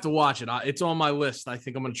 I have to watch it. It's on my list. I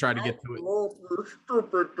think I'm going to try to get to it. And I'm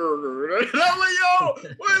like, yo,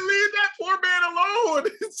 leave that poor man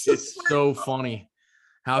alone. It's so funny.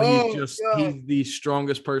 How Oh, yeah. he's the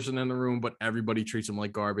strongest person in the room, but everybody treats him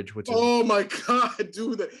like garbage, which is Oh my God,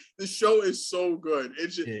 dude, the show is so good.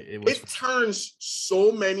 it was It turns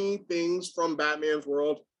so many things from Batman's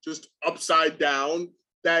world just upside down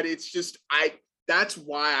that it's just that's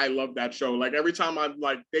why I love that show. Like every time I'm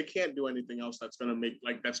like, they can't do anything else that's gonna make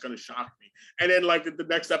that's gonna shock me. And then like the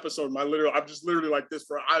next episode, I'm just literally like this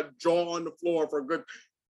I jaw on the floor for a good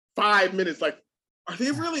 5 minutes. Like, are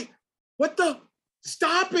they really what the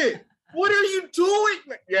stop it? What are you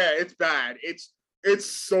doing? Yeah, it's bad. It's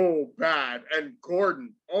so bad. And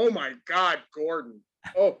Gordon, oh my God, Gordon.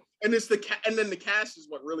 Oh, and it's and then the cast is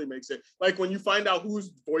what really makes it. Like when you find out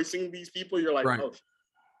who's voicing these people, you're like, right.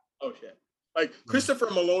 Oh shit. Like Christopher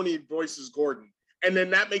Maloney voices Gordon. And then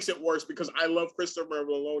that makes it worse because I love Christopher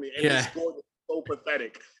Maloney and his Gordon is so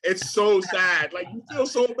pathetic. It's so sad. Like you feel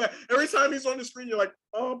so bad. Every time he's on the screen, you're like,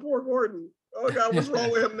 oh, poor Gordon. Oh God, what's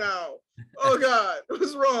wrong with him now? Oh God,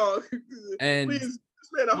 what's wrong? And Please,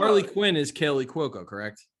 Harley Quinn is Kaley Cuoco,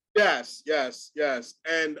 correct? Yes.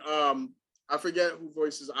 And I forget who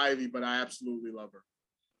voices Ivy, but I absolutely love her.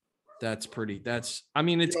 I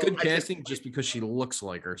mean, it's good casting just because she looks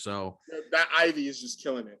like her. So that Ivy is just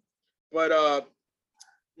killing it. But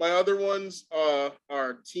my other ones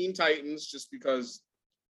are Teen Titans, just because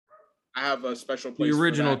I have a special place. The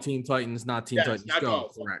original for that. Teen Titans, not Teen Titans Go.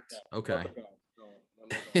 Correct. Okay.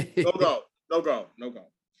 No go.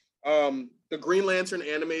 The Green Lantern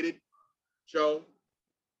animated show,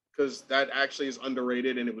 because that actually is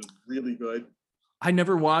underrated and it was really good. I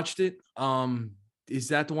never watched it. Is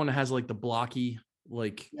that the one that has like the blocky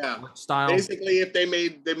style? Basically, if they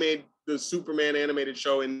made the Superman animated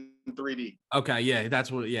show in 3D. Okay, yeah, that's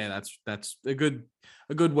a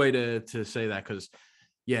good way to say that, because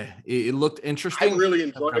it looked interesting. I really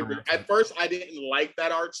enjoyed it. At first, I didn't like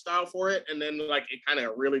that art style for it, and then like it kind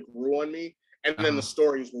of really grew on me. And then the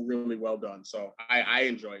stories were really well done, so I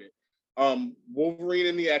enjoyed it. Wolverine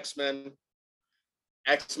and the X-Men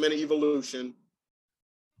Evolution.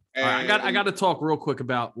 And I got to talk real quick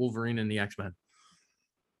about Wolverine and the X-Men.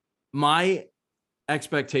 My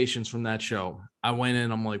expectations from that show, I went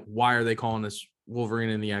in, I'm like, why are they calling this Wolverine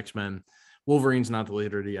and the X-Men? Wolverine's not the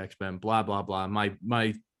leader of the X-Men, blah, blah, blah.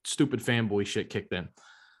 My stupid fanboy shit kicked in.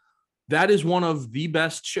 That is one of the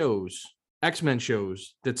best shows, X-Men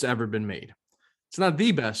shows, that's ever been made. It's not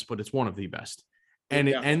the best, but it's one of the best. And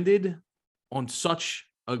it ended on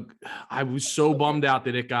I was so bummed out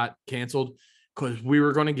that it got canceled, because we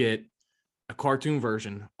were going to get a cartoon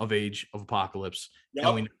version of Age of Apocalypse,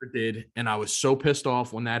 and we never did. And I was so pissed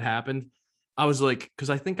off when that happened. I was like, because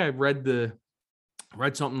I think I read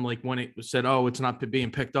something like when it said, oh, it's not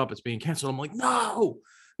being picked up, it's being canceled. I'm like,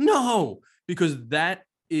 no, because that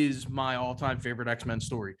is my all-time favorite X-Men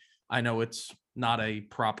story. I know it's not a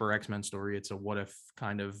proper X-Men story. It's a what if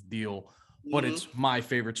kind of deal, but it's my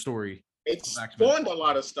favorite story. It's spawned a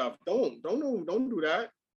lot of stuff. Don't do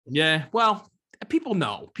that. Yeah, well, people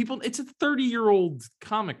know. It's a 30-year-old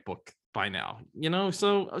comic book by now,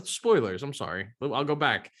 so spoilers. I'm sorry. I'll go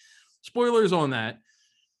back. Spoilers on that.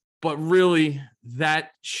 But really,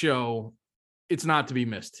 that show, it's not to be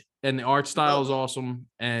missed. And the art style is awesome.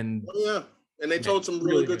 And and they told some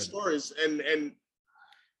really good stories, and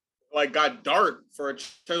like got dark for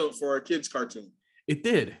a kids cartoon. It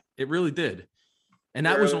did. It really did. And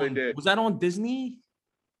that was that on Disney?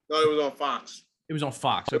 No, it was on Fox. It was on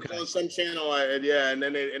Fox. Okay. It was on some channel, and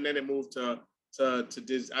then it moved to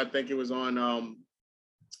Disney. I think it was on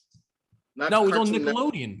it was on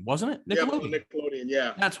Nickelodeon, wasn't it? Nickelodeon. Yeah, Nickelodeon.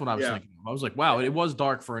 Yeah. That's what I was thinking of. I was like, wow, it was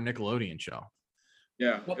dark for a Nickelodeon show.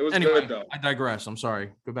 Yeah, it was good though. I digress. I'm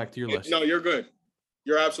sorry. Go back to your list. No, you're good.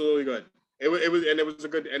 You're absolutely good. It was a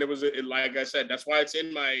good, and like I said, that's why it's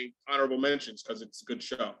in my honorable mentions, because it's a good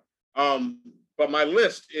show. But my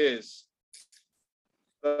list is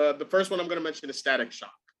the first one I'm going to mention is Static Shock.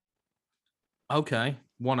 Okay,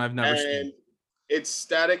 one I've never seen. It's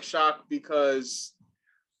Static Shock because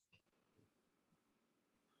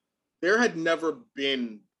there had never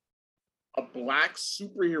been a Black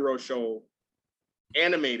superhero show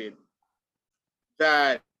animated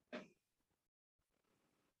that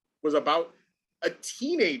was about a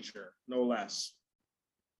teenager, no less.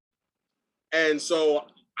 And so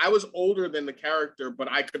I was older than the character, but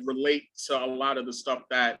I could relate to a lot of the stuff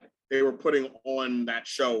that they were putting on that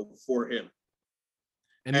show for him.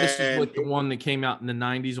 And this is like the one that came out in the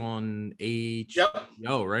 90s on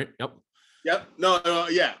HBO, right? Yep. No,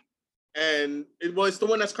 yeah. And it's the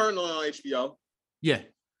one that's currently on HBO. Yeah.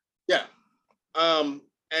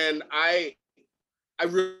 And I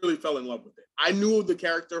really fell in love with it. I knew the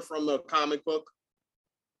character from the comic book,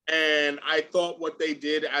 And I thought what they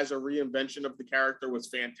did as a reinvention of the character was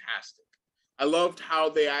fantastic. I loved how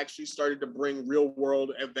they actually started to bring real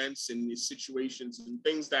world events and situations and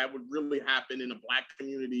things that would really happen in a Black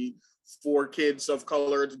community for kids of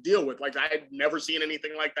color to deal with. Like, I had never seen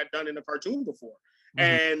anything like that done in a cartoon before.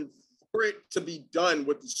 And for it to be done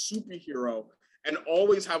with the superhero and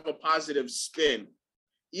always have a positive spin,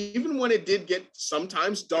 even when it did get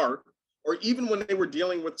sometimes dark, or even when they were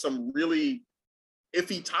dealing with some really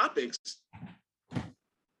iffy topics,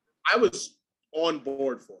 I was on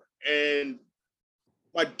board for it. And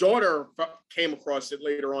my daughter came across it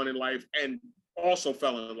later on in life and also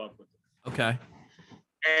fell in love with it. Okay.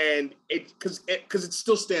 And because it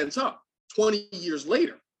still stands up 20 years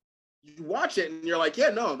later. You watch it and you're like, yeah,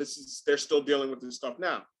 no, they're still dealing with this stuff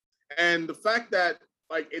now. And the fact that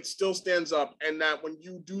like it still stands up, and that when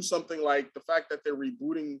you do something like the fact that they're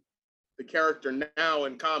rebooting the character now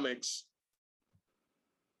in comics,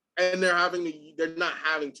 and they're not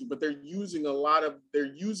having to, but they're using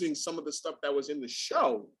some of the stuff that was in the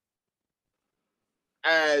show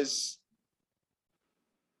as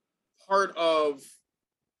part of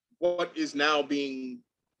what is now being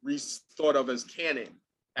thought of as canon.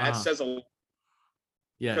 That says a lot.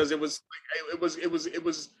 Yeah. Because it was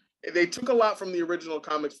they took a lot from the original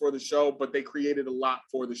comics for the show, but they created a lot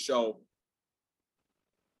for the show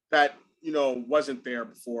that, wasn't there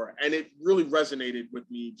before. And it really resonated with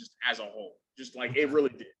me just as a whole. Just like it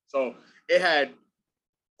really did. So it had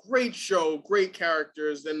great show, great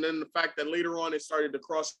characters. And then the fact that later on it started to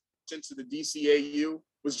cross into the DCAU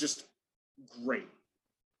was just great.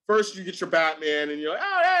 First, you get your Batman, and you're like,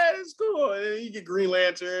 oh, yeah, it's cool. And then you get Green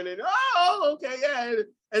Lantern, and oh, okay, yeah.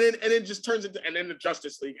 And then it just turns into, and then the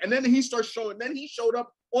Justice League. And then he showed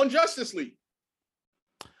up on Justice League.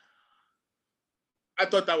 I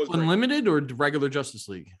thought that was Unlimited great. Or regular Justice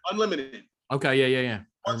League? Unlimited. Okay, yeah.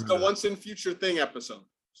 The Once in Future Thing episode.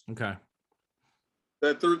 Okay.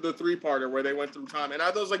 The 3-parter where they went through time. And I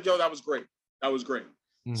was like, yo, that was great. That was great.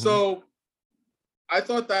 Mm-hmm. So I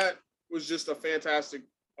thought that was just a fantastic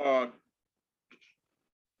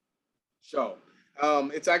show.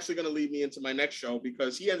 It's actually going to lead me into my next show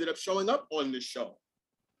because he ended up showing up on this show,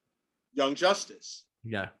 Young Justice.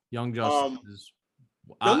 Yeah, Young Justice.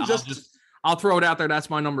 Justice. I'll throw it out there. That's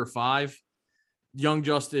my number 5. Young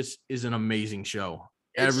Justice is an amazing show.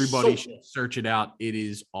 Everybody should search it out. It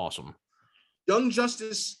is awesome. Young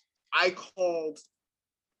Justice, I called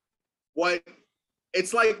what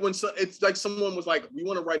it's like when it's like someone was like, we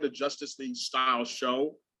want to write a Justice League style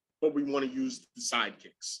show, but we want to use the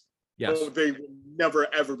sidekicks. Yes. So they will never,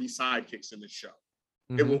 ever be sidekicks in this show.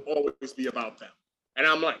 Mm-hmm. It will always be about them. And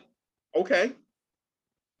I'm like, okay.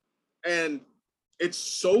 And it's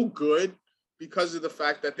so good because of the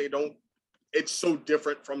fact that it's so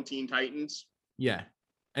different from Teen Titans. Yeah.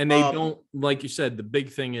 And they don't, like you said, the big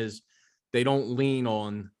thing is they don't lean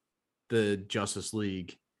on the Justice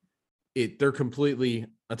League. They're completely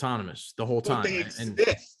autonomous the whole time. They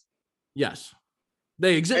exist. Yes.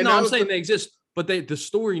 They exist. No, I'm saying they exist, but the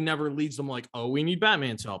story never leads them like, oh, we need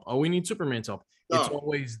Batman's help. Oh, we need Superman's help. It's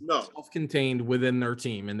always self-contained within their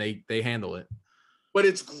team, and they handle it. But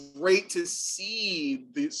it's great to see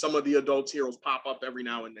some of the adult heroes pop up every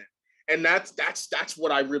now and then. And that's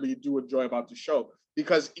what I really do enjoy about the show,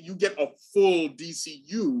 because you get a full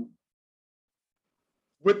DCU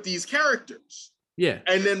with these characters. Yeah.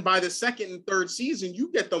 And then by the second and third season, you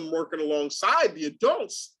get them working alongside the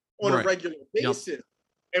adults on a regular basis,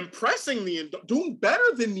 impressing doing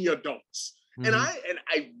better than the adults. Mm-hmm. And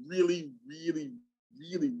I really, really,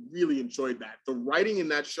 really, really enjoyed that. The writing in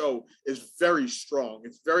that show is very strong.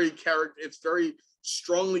 It's very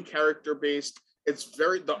strongly character-based.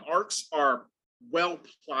 The arcs are well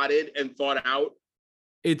plotted and thought out.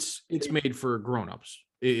 It's made for grown-ups.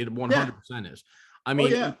 It 100% is. I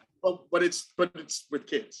mean, but it's with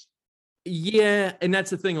kids. Yeah, and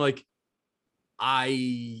that's the thing. Like,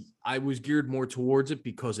 I was geared more towards it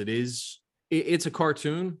because it's a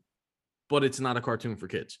cartoon, but it's not a cartoon for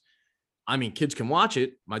kids. I mean, kids can watch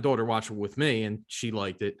it. My daughter watched it with me, and she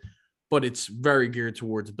liked it. But it's very geared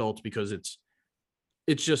towards adults because it's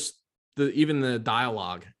just even the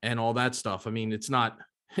dialogue and all that stuff. I mean, it's not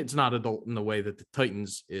adult in the way that the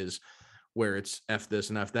Titans is, where it's F this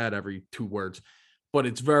and F that every 2 words. But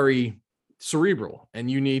it's very cerebral, and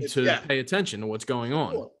you need to pay attention to what's going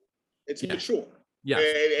on. It's mature. Yeah,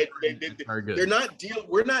 very good.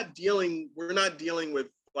 We're not dealing with,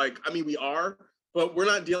 like, I mean, we are, but we're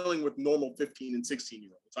not dealing with normal 15 and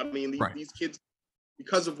 16-year-olds. I mean, these kids,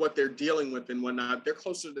 because of what they're dealing with and whatnot, they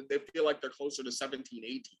feel like they're closer to 17,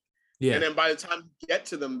 18. Yeah. And then by the time you get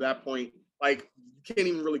to them at that point, like you can't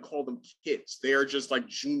even really call them kids. They are just like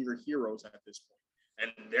junior heroes at this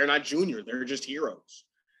point, and they're not junior; they're just heroes.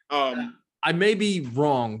 I may be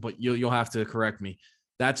wrong, but you'll have to correct me.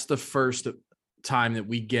 That's the first time that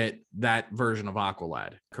we get that version of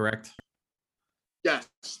Aqualad, correct? Yes,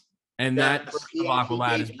 And that version of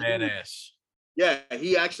Aqualad is badass. Yeah,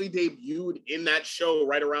 he actually debuted in that show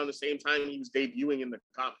right around the same time he was debuting in the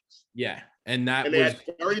comics. Yeah, and that and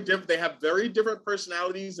they have very different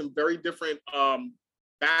personalities and very different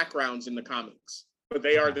backgrounds in the comics, but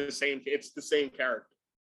they are the same. It's the same character.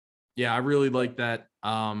 Yeah, I really like that.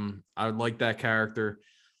 I like that character.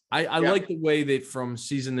 I like the way that from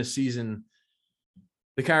season to season,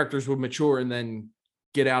 the characters would mature and then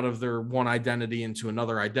get out of their one identity into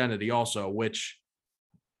another identity also, which,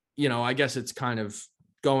 I guess it's kind of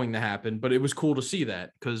going to happen, but it was cool to see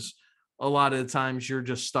that because a lot of the times you're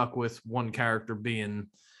just stuck with one character being,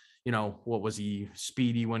 what was he,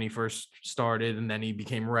 Speedy when he first started, and then he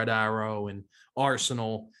became Red Arrow and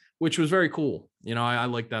Arsenal, which was very cool. I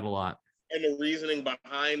like that a lot. And the reasoning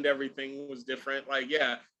behind everything was different. Like,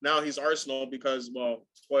 yeah, now he's Arsenal because, well,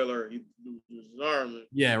 spoiler, he loses his arm.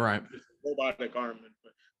 Yeah, right. Robotic arm.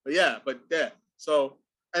 But yeah. So,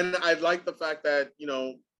 and I like the fact that,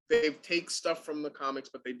 they take stuff from the comics,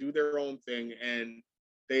 but they do their own thing. And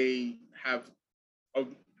they have,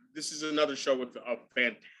 this is another show with a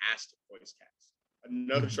fantastic voice cast.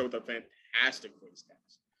 Another show with a fantastic voice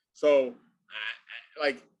cast. So,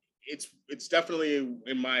 it's definitely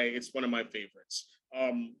it's one of my favorites.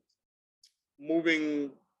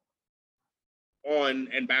 Moving on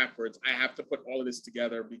and backwards, I have to put all of this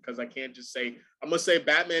together because I can't just say, I'm gonna say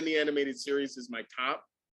Batman the Animated Series is my top,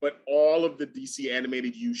 but all of the DC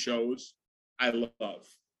animated shows I love.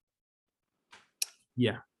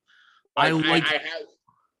 Yeah. I have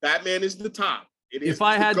Batman is the top. It is. If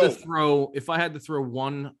I had to throw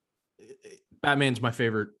one, Batman's my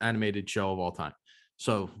favorite animated show of all time.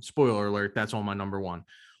 So, spoiler alert, that's on my number one.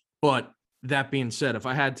 But that being said, if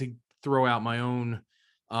I had to throw out my own,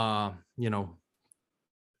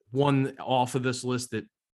 one off of this list that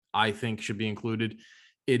I think should be included,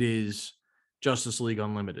 it is Justice League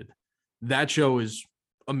Unlimited. That show is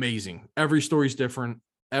amazing. Every story's different.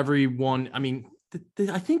 Everyone, I mean,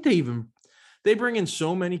 I think they bring in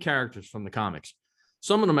so many characters from the comics.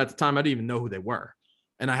 Some of them at the time, I didn't even know who they were.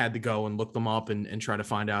 And I had to go and look them up and try to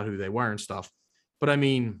find out who they were and stuff. But I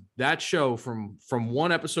mean, that show from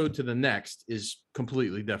one episode to the next is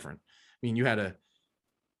completely different. I mean, you had a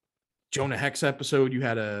Jonah Hex episode, you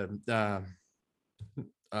had a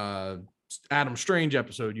Adam Strange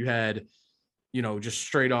episode, you had, just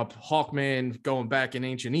straight up Hawkman going back in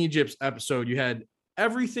ancient Egypt episode. You had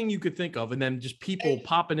everything you could think of, and then just people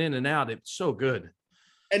popping in and out. It's so good.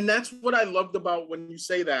 And that's what I loved about when you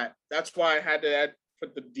say that. That's why I had to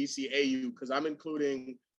put the DCAU, because I'm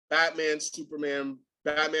including Batman, Superman,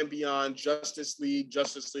 Batman Beyond, Justice League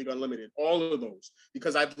Unlimited, all of those,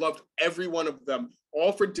 because I've loved every one of them,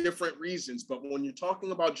 all for different reasons. But when you're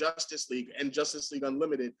talking about Justice League and Justice League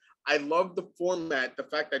Unlimited, I love the format, the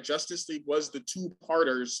fact that Justice League was the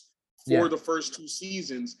two-parters for the first two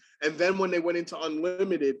seasons. And then when they went into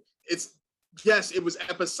Unlimited, it was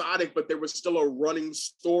episodic, but there was still a running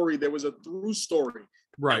story. There was a through story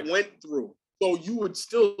that went through. So you would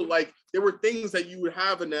still, there were things that you would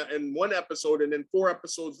have in one episode, and then 4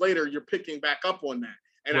 episodes later, you're picking back up on that.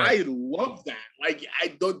 And I love that. I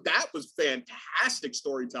thought that was fantastic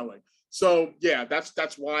storytelling. So yeah,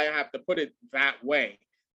 that's why I have to put it that way.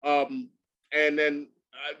 And then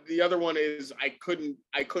the other one is I couldn't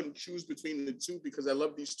choose between the two because I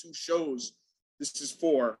love these two shows. This is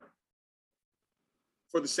for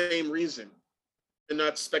the same reason. And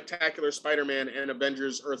that's Spectacular Spider-Man and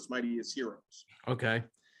Avengers Earth's Mightiest Heroes. Okay.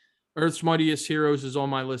 Earth's Mightiest Heroes is on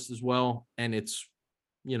my list as well. And it's,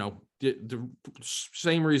 the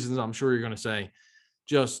same reasons I'm sure you're going to say.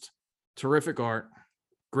 Just terrific art,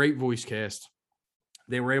 great voice cast.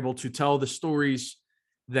 They were able to tell the stories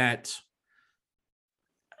that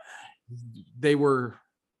they were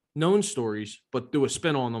known stories, but do a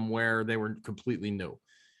spin on them where they were completely new.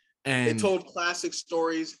 And they told classic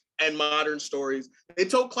stories and modern stories. They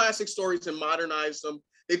told classic stories and modernized them.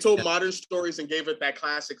 They told modern stories and gave it that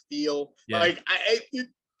classic feel. Yeah.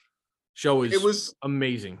 It was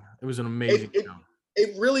amazing. It was an amazing show.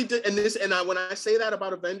 It really did. And when I say that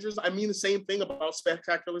about Avengers, I mean the same thing about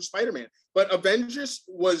Spectacular Spider-Man. But Avengers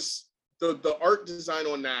was the art design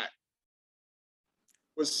on that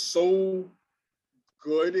was so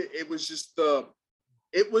good. It was just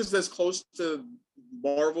it was as close to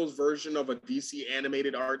Marvel's version of a DC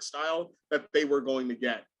animated art style that they were going to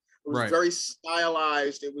get. It was very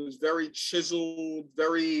stylized. It was very chiseled,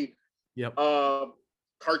 very Yep.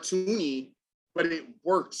 cartoony, but it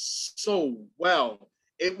worked so well.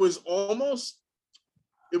 It was almost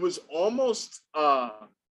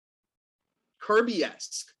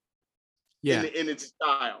Kirby-esque Yeah. in its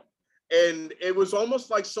style. And it was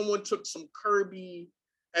almost like someone took some Kirby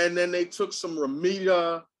and then they took some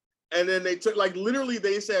Ramita and then they took, like, literally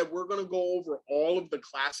they said, we're going to go over all of the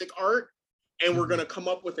classic art and we're going to come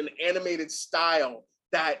up with an animated style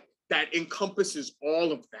that encompasses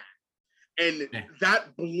all of that. And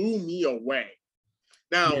that blew me away.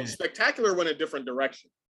 Now, Spectacular went a different direction.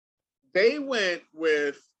 They went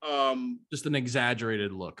with just an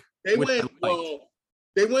exaggerated look. They went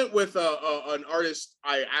with an artist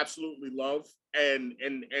I absolutely love, and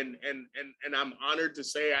I'm honored to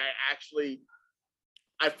say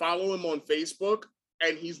I follow him on Facebook,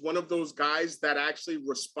 and he's one of those guys that actually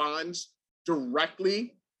responds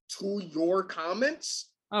directly to your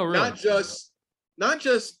comments. Oh, really? Not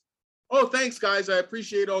just, oh, thanks guys, I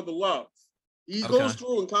appreciate all the love. He goes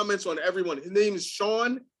through and comments on everyone. His name is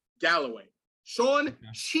Sean Galloway. Sean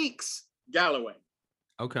Cheeks Galloway.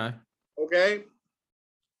 Okay.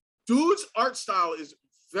 Dude's art style is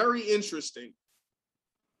very interesting.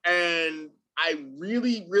 And I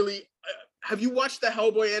really, really, have you watched the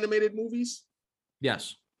Hellboy animated movies?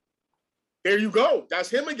 Yes. There you go. That's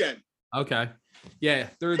him again. Okay. Yeah,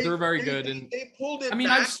 they're very good. And they pulled it. I mean,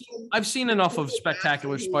 I've seen enough of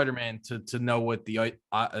Spectacular Spider-Man to know what the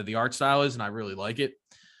art style is, and I really like it.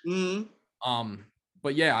 Mm-hmm.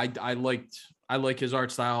 But yeah, I like his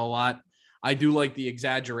art style a lot. I do like the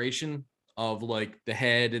exaggeration of like the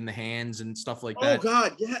head and the hands and stuff like that. Oh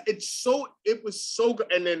God, yeah, it was so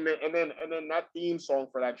good. And then that theme song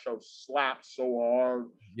for that show slapped so hard.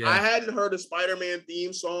 Yeah. I hadn't heard a Spider-Man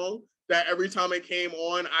theme song that every time it came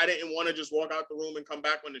on, I didn't want to just walk out the room and come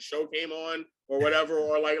back when the show came on or whatever.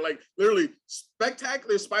 Or like literally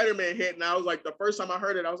Spectacular Spider-Man hit, and I was like, the first time I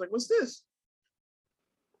heard it, I was like, what's this?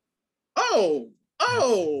 Oh,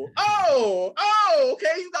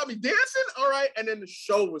 okay, you got me dancing? All right. And then the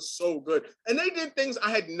show was so good. And they did things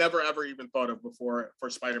I had never, ever even thought of before for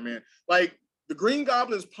Spider-Man. Like the Green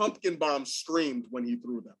Goblin's pumpkin bomb screamed when he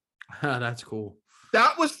threw them. That's cool.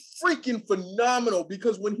 That was freaking phenomenal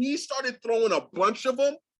because when he started throwing a bunch of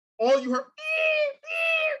them, all you heard,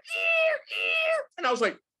 and I was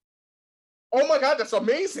like, oh my God, that's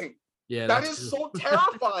amazing. Yeah, that is so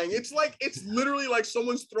terrifying. It's literally like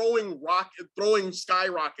someone's throwing sky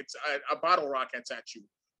rockets, bottle rockets at you,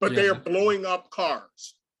 but they are blowing up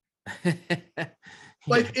cars.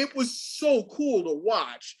 Like it was so cool to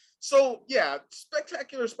watch. So yeah,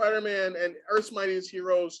 Spectacular Spider-Man and Earth's Mightiest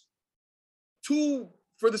Heroes, two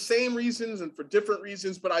for the same reasons and for different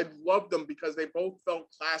reasons, but I loved them because they both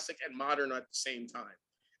felt classic and modern at the same time.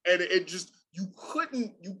 And it just, you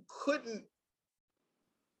couldn't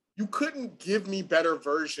give me better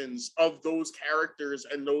versions of those characters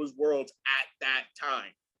and those worlds at that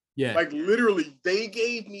time. Yeah. Like literally, they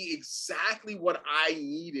gave me exactly what I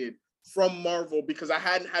needed from Marvel because I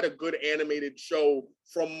hadn't had a good animated show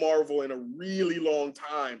from Marvel in a really long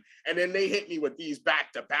time. And then they hit me with these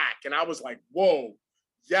back to back. And I was like, whoa,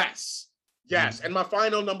 yes. Mm-hmm. And my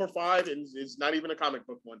final number 5 is not even a comic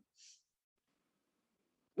book one.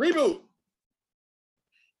 Reboot.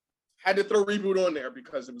 Had to throw Reboot on there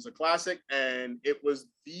because it was a classic and it was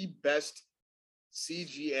the best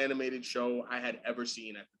CG animated show I had ever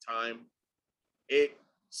seen at the time. It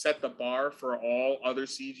set the bar for all other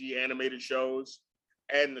CG animated shows,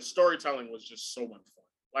 and the storytelling was just so much fun.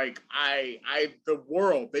 Like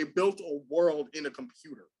they built a world in a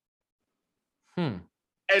computer. And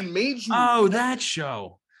made you. Oh, that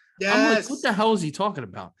show. Yes. I'm like, what the hell is he talking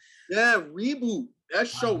about? Yeah, Reboot. That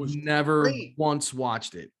show was never great. Once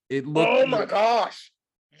watched it. It looked. Oh my gosh.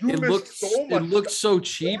 It looked so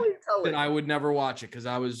cheap that I would never watch it because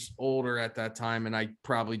I was older at that time and I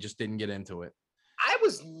probably just didn't get into it. I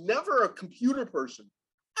was never a computer person.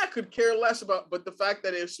 I could care less about, but the fact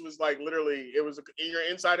that it was like literally, you're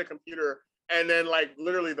inside a computer and then like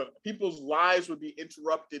literally the people's lives would be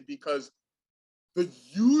interrupted because the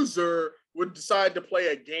user would decide to play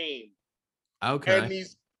a game. Okay.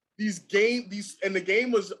 And the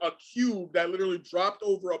game was a cube that literally dropped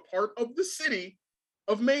over a part of the city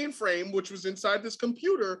of mainframe, which was inside this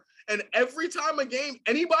computer. And every time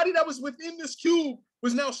anybody that was within this cube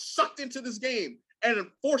was now sucked into this game and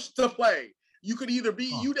forced to play. You could either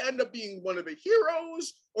you'd end up being one of the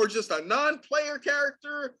heroes or just a non-player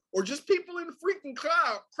character or just people in the freaking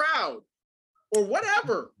crowd or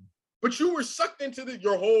whatever. But you were sucked into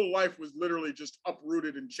your whole life was literally just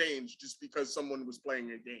uprooted and changed just because someone was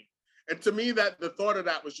playing a game. And to me, that the thought of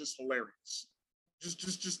that was just hilarious.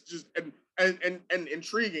 just and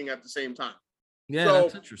intriguing at the same time. Yeah, So,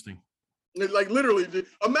 that's interesting. Like literally,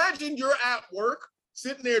 imagine you're at work,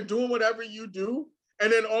 sitting there doing whatever you do,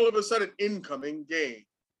 and then all of a sudden, incoming game,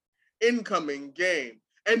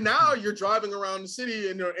 and now you're driving around the city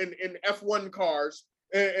in F1 cars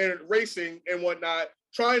and racing and whatnot,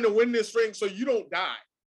 trying to win this ring so you don't die.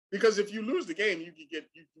 Because if you lose the game, you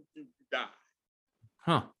die.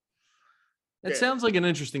 Huh. It sounds like an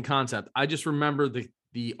interesting concept. I just remember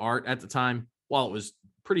the art at the time, while it was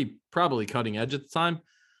probably cutting edge at the time.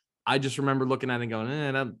 I just remember looking at it and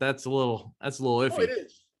going, that's a little iffy. Oh, it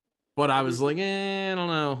is. But I was like, I don't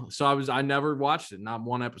know. So I never watched it, not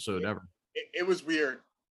one episode ever. It was weird,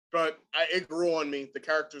 but it grew on me. The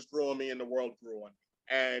characters grew on me, and the world grew on me.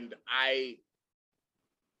 And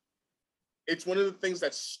it's one of the things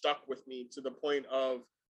that stuck with me to the point of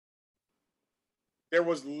there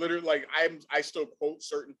was literally like I still quote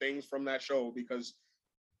certain things from that show because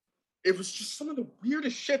it was just some of the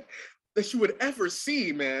weirdest shit that you would ever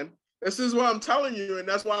see, man. This is what I'm telling you, and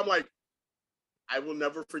that's why I'm like, I will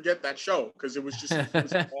never forget that show because it was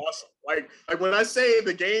awesome. Like when I say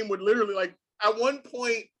the game would literally, like, at one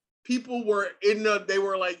point people were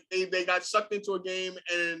they got sucked into a game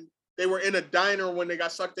and they were in a diner when they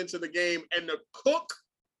got sucked into the game, and the cook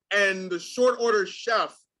and the short order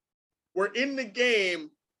chef were in the game,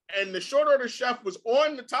 and the short order chef was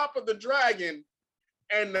on the top of the dragon,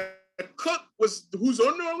 and the cook who's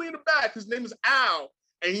normally in the back, his name is Al,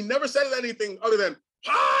 and he never said anything other than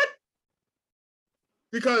 "Hot,"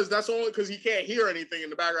 because he can't hear anything in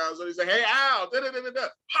the background. So he's like, "Hey Al,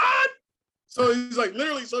 hot." So he's like,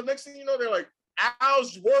 literally. So next thing you know, they're like,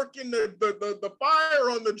 Al's working the fire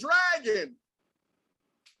on the dragon.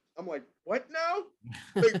 I'm like, what now?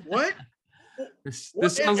 Like, what? This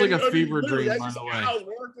sounds like a fever dream, by the way. Al's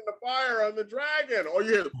working the fire on the dragon. Or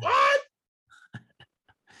you hear, what?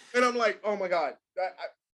 And I'm like, oh my God.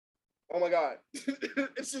 Oh my God.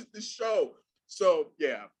 It's just the show. So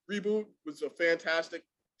yeah, Reboot was a fantastic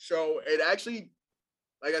show. It actually,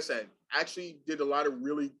 like I said, did a lot of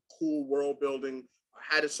really cool world building.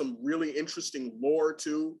 Had some really interesting lore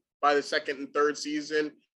too by the second and third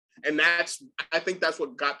season. And I think that's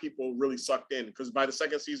what got people really sucked in, because by the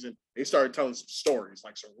second season, they started telling some stories,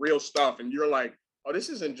 like some real stuff. And you're like, oh, this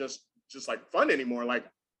isn't just like fun anymore. Like,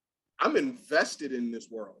 I'm invested in this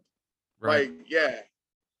world. Right. Like, yeah.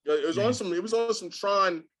 It was on some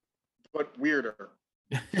Tron, but weirder.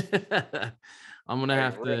 I'm gonna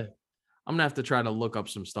have to try to look up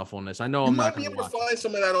some stuff on this. I know you I'm might not be gonna able to find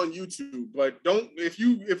some of that on YouTube, but if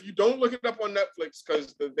you don't look it up on Netflix,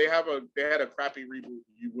 because they had a crappy reboot.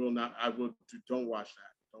 You will not. Don't watch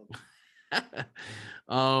that.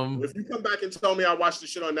 Don't. If you come back and tell me I watched the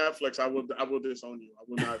shit on Netflix, I will disown you. I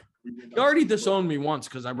will not. You already disowned me once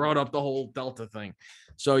because I brought up the whole Delta thing.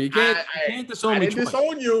 So you can't disown me. I didn't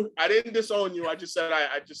disown you. I didn't disown you. I just said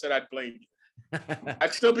I'd blame you.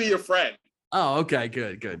 I'd still be your friend. Oh, okay,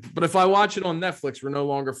 good. But if I watch it on Netflix, we're no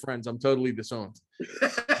longer friends. I'm totally disowned.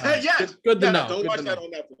 Yes. Good to know. Don't watch that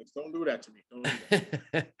on Netflix. Don't do that to me. Don't do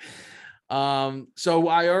that. So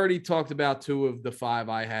I already talked about 2 of the 5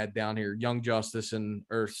 I had down here: Young Justice and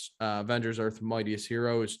Avengers: Earth's Mightiest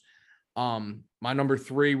Heroes. My number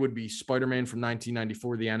 3 would be Spider-Man from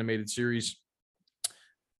 1994, the animated series.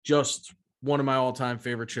 Just one of my all-time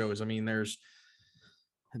favorite shows. I mean,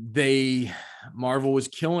 Marvel was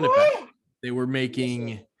killing it back. They were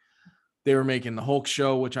making the Hulk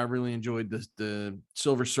show, which I really enjoyed, the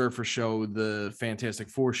Silver Surfer show, the Fantastic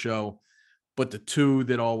Four show, but the 2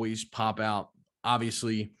 that always pop out,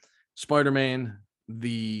 obviously, Spider-Man,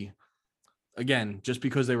 just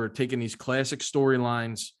because they were taking these classic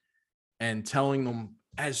storylines and telling them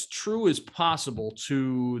as true as possible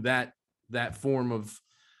to that form of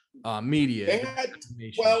media. They had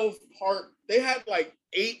 12-part. They had like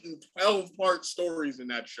 8 and 12-part stories in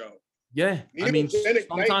that show. Yeah, I mean,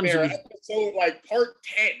 sometimes it was episode like part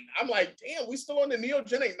 10. I'm like, damn, we still on the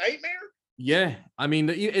Neogenic Nightmare? Yeah, I mean,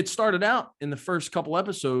 it started out in the first couple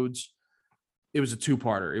episodes. It was a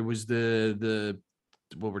 2-parter. It was the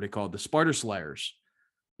what were they called? The Spider Slayers.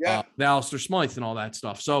 Yeah, the Alistair Smythe and all that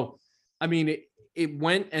stuff. So, I mean, it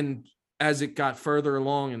went, and as it got further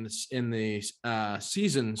along in the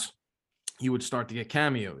seasons, you would start to get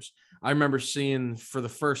cameos. I remember seeing for the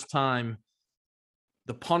first time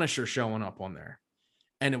the Punisher showing up on there,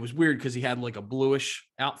 and it was weird because he had like a bluish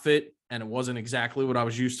outfit, and it wasn't exactly what I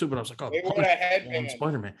was used to. But I was like, "Oh, Punisher,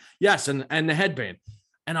 Spider-Man, yes," and the headband,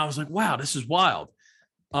 and I was like, "Wow, this is wild."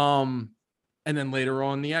 And then later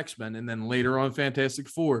on the X-Men, and then later on Fantastic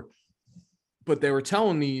Four, but they were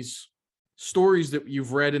telling these stories that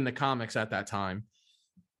you've read in the comics at that time,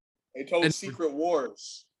 They told And Secret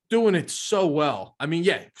Wars. doing it so well. I mean,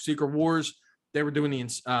 yeah, Secret Wars. They were doing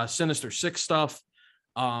the Sinister Six stuff,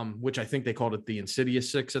 which I think they called it the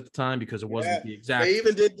Insidious Six at the time because it wasn't the They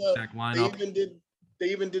even did exact lineup. They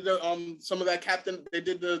even did some of that Captain. They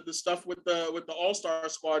did the stuff with the All-Star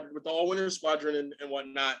squad, with the All-Winner Squadron and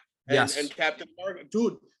whatnot. And Captain America.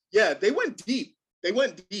 Dude, yeah, they went deep.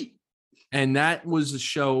 And that was a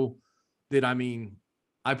show that, I mean,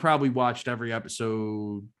 I probably watched every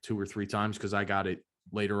episode 2 or 3 times because I got it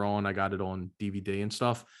later on. I got it on DVD and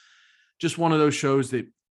stuff. Just one of those shows that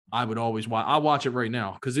I would always watch. I'll watch it right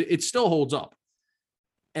now because it still holds up.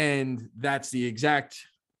 And that's the exact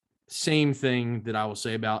same thing that I will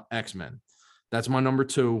say about X-Men. That's my number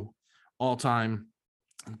 2 all time.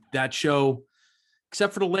 That show,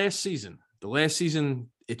 except for the last season. The last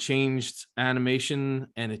season, it changed animation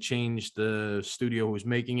and it changed the studio who was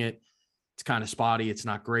making it. It's kind of spotty. It's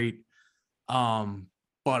not great.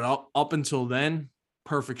 But up until then,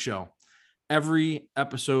 perfect show. Every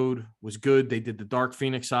episode was good. They did the Dark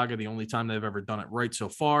Phoenix saga, the only time they've ever done it right so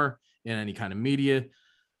far in any kind of media.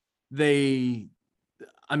 The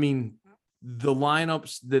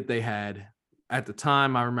lineups that they had at the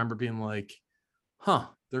time, I remember being like,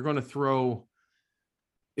 they're going to throw.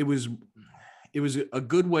 It was a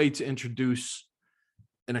good way to introduce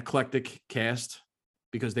an eclectic cast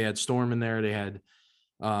because they had Storm in there. They had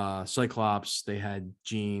Cyclops. They had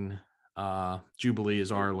Jean. Jubilee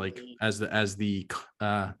is our as the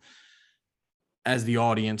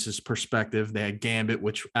audience's perspective. They had Gambit,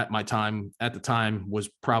 which at the time was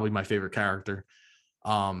probably my favorite character.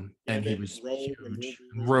 And he was huge.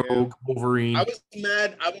 Rogue, Wolverine. I was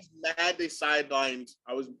mad they sidelined.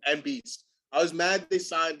 And Beast. I was mad they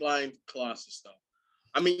sidelined Colossus though.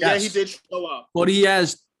 I mean, yes. Yeah, he did show up. But he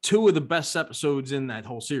has 2 of the best episodes in that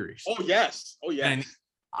whole series. Oh yes. And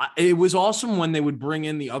it was awesome when they would bring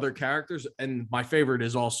in the other characters. And my favorite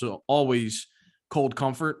is also always Cold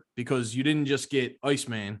Comfort because you didn't just get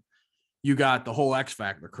Iceman, you got the whole X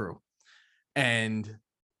Factor crew. And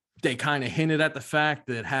they kind of hinted at the fact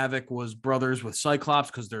that Havoc was brothers with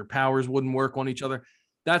Cyclops because their powers wouldn't work on each other.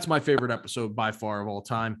 That's my favorite episode by far of all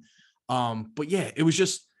time. But yeah, it was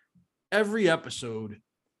just every episode.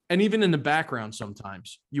 And even in the background,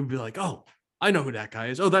 sometimes you'd be like, oh, I know who that guy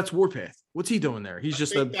is. Oh, that's Warpath. What's he doing there? He's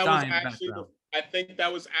just a guy in the background. I think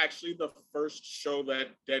that was actually the first show that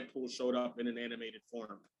Deadpool showed up in an animated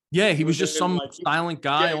form. Yeah, he was just some silent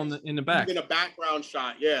guy in the back. In a background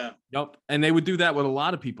shot, yeah. Yep. And they would do that with a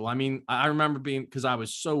lot of people. I mean, I remember because I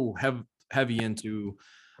was so heavy into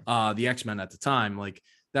the X-Men at the time. Like,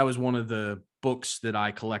 that was one of the books that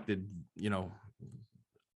I collected,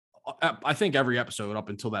 I think every episode up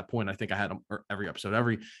until that point, I think I had them, or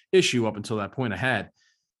every issue up until that point I had.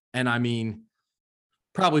 And I mean,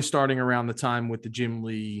 probably starting around the time with the Jim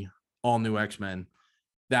Lee all new X-Men,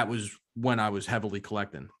 that was when I was heavily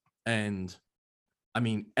collecting. And I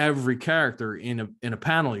mean, every character in a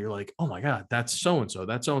panel, you're like, oh my God, that's so-and-so,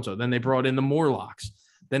 that's so-and-so. Then they brought in the Morlocks.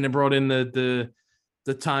 Then they brought in the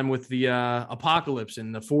time with the Apocalypse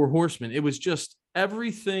and the Four Horsemen. It was just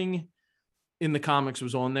everything in the comics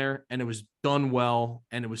was on there, and it was done well,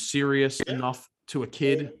 and it was serious enough to a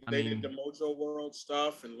kid. They did the Mojo World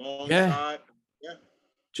stuff and Long Shot. Yeah.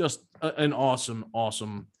 Just an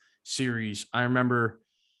awesome series. I remember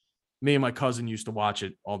me and my cousin used to watch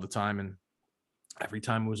it all the time, and every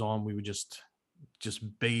time it was on, we would just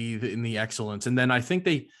bathe in the excellence. And then I think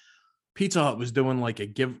Pizza Hut was doing like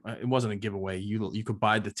it wasn't a giveaway. You could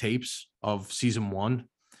buy the tapes of season 1.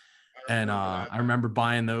 And I remember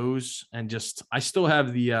buying those, and I still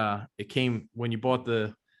have it came when you bought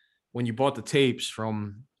the tapes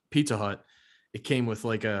from Pizza Hut, it came with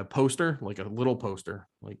like a poster, like a little poster,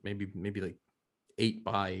 like maybe like 8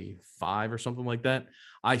 by 5 or something like that.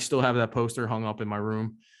 I still have that poster hung up in my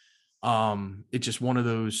room. It's just one of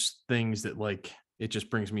those things that like, it just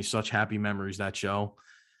brings me such happy memories, that show.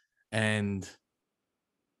 And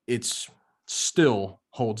it's still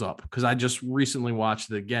holds up because I just recently watched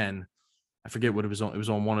it again. I forget what it was on. It was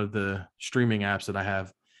on one of the streaming apps that I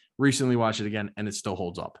have. Recently watched it again, and it still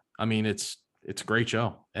holds up. I mean, it's a great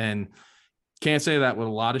show, and can't say that with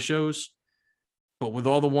a lot of shows, but with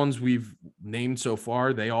all the ones we've named so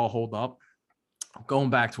far, they all hold up. Going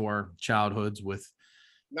back to our childhoods with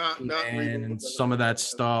and some of that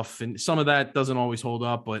stuff, and some of that doesn't always hold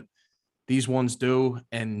up, but these ones do.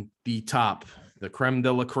 And the creme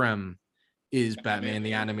de la creme is Batman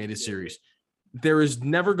the Animated Series. There is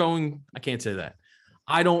never I can't say that.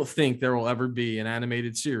 I don't think there will ever be an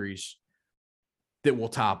animated series that will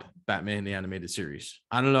top Batman the Animated Series.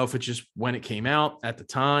 I don't know if it's just when it came out at the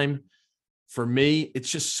time. For me, it's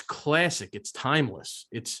just classic. It's timeless.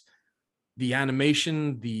 the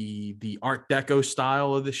animation, the Art Deco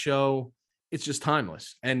style of the show, it's just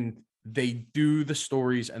timeless. And they do the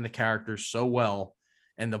stories and the characters so well,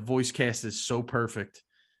 and the voice cast is so perfect.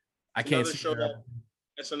 I can't see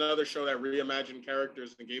It's another show that reimagined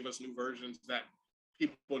characters and gave us new versions that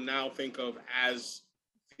people now think of as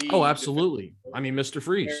Oh, absolutely. I mean, Mr.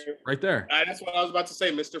 Freeze, right there. That's what I was about to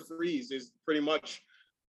say. Mr. Freeze is pretty much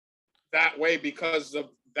that way because of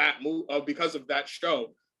that because of that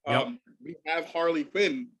show. Yep. We have Harley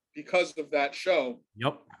Quinn because of that show.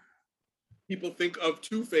 Yep. People think of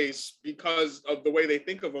Two-Face because of the way they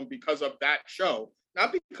think of him because of that show,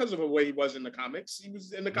 not because of the way he was in the comics. He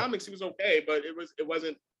was in the comics, he was okay, but it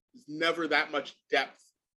wasn't never that much depth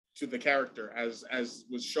to the character as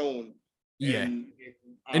was shown. Yeah,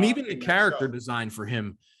 and even the character design for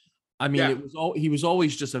him. I mean, he was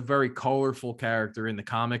always just a very colorful character in the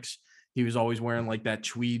comics. He was always wearing like that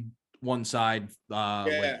tweed one side,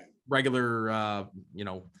 like regular,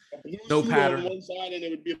 no pattern on one side, and it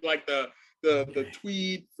would be like the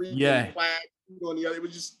tweed flag on the other. It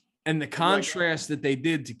was just, and the contrast that they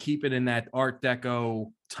did to keep it in that Art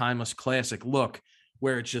Deco timeless classic look,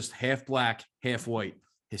 where it's just half black, half white.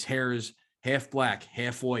 His hair is half black,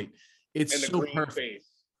 half white. It's so perfect. Face.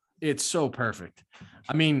 It's so perfect.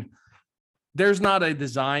 I mean, there's not a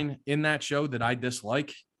design in that show that I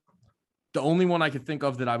dislike. The only one I could think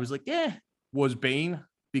of that I was like, was Bane,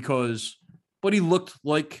 but he looked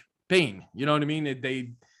like Bane. You know what I mean?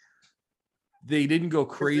 They didn't go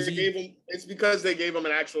crazy. It's because they gave him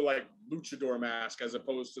an actual like luchador mask as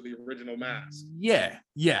opposed to the original mask. Yeah.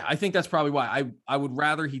 I think that's probably why. I would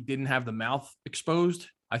rather he didn't have the mouth exposed.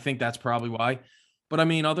 I think that's probably why. But I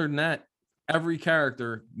mean, other than that, every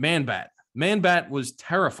character, Man-Bat was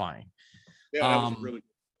terrifying. Yeah, that was really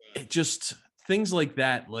good. It just things like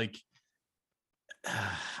that, like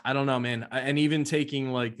I don't know, man. And even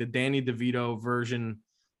taking like the Danny DeVito version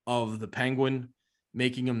of the Penguin,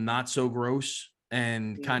 making him not so gross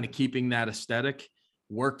and kind of keeping that aesthetic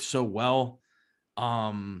worked so well.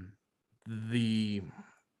 As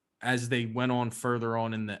they went on further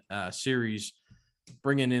on in the series,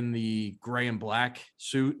 bringing in the gray and black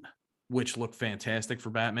suit, which looked fantastic for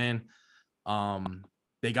Batman.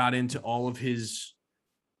 They got into not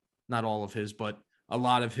all of his, but a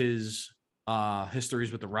lot of his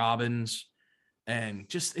histories with the Robins, and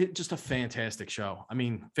just a fantastic show. I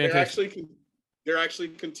mean, fantastic. They're actually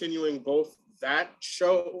continuing both that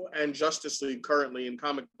show and Justice League currently in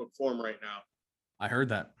comic book form right now. I heard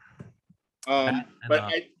that. I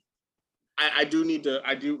do need to.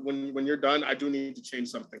 When you're done, I do need to change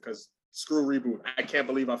something because screw reboot. I can't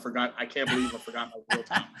believe I forgot my real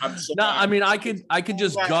time. I'm so no, I mean, I could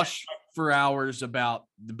just gush for hours about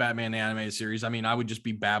the Batman animated series. I mean, I would just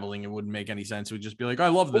be babbling. It wouldn't make any sense. It would just be like, I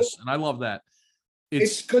love this and I love that.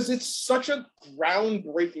 It's because it's such a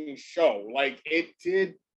groundbreaking show. Like it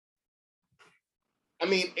did. I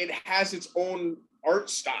mean, it has its own art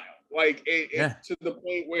style. Like it to the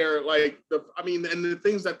point where like and the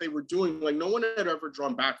things that they were doing, like no one had ever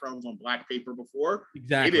drawn backgrounds on black paper before.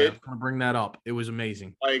 Exactly. I was going to bring that up. It was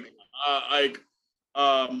amazing. I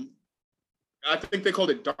think they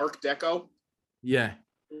called it dark deco. Yeah.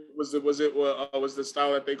 Was the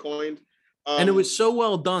style that they coined? And it was so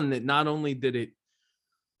well done that not only did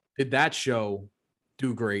that show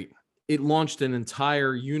do great, it launched an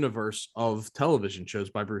entire universe of television shows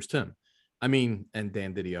by Bruce Timm. I mean, and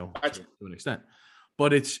Dan Didio to an extent,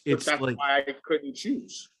 but it's that's like why I couldn't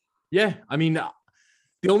choose. Yeah, I mean,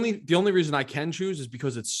 the only reason I can choose is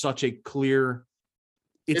because it's such a clear.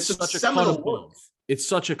 It's such a cut above. It's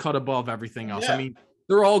such a cut above everything else. Yeah. I mean,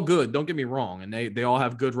 they're all good. Don't get me wrong, and they all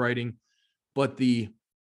have good writing, but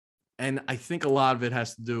and I think a lot of it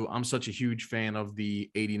has to do. I'm such a huge fan of the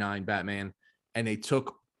 '89 Batman, and they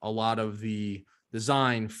took a lot of the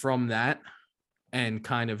design from that and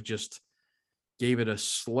kind of just gave it a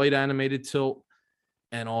slight animated tilt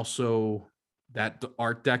and also that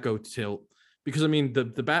Art Deco tilt. Because, I mean, the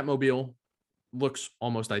Batmobile looks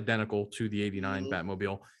almost identical to the 89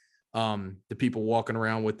 Batmobile. The people walking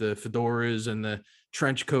around with the fedoras and the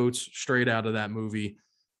trench coats straight out of that movie.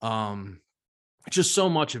 Just so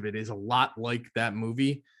much of it is a lot like that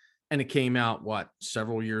movie. And it came out,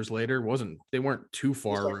 several years later? They weren't too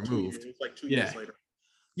far removed. It was like 2 years later.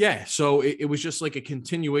 Yeah, so it was just like a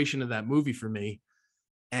continuation of that movie for me.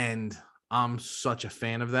 And I'm such a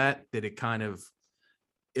fan of that it kind of,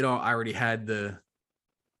 I already had the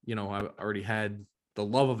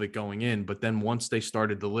love of it going in. But then once they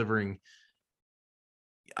started delivering,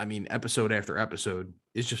 I mean, episode after episode,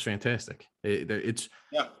 it's just fantastic. It's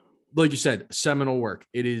like you said, seminal work.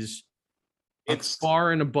 It's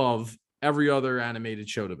far and above every other animated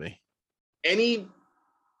show to me. any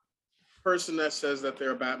person that says that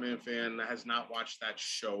they're a Batman fan that has not watched that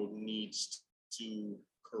show needs to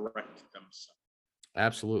correct themselves.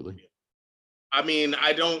 Absolutely. I mean,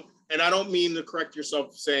 I don't mean to correct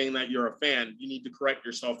yourself saying that you're a fan. You need to correct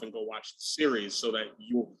yourself and go watch the series so that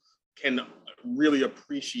you can really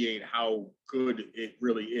appreciate how good it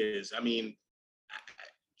really is. I mean,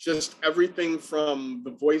 just everything from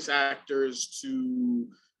the voice actors to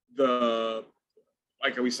the,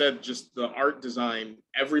 like we said, just the art design,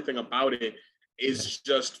 everything about it is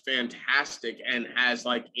just fantastic and has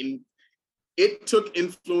it took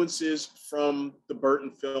influences from the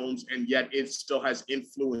Burton films, and yet it still has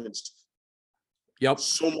influenced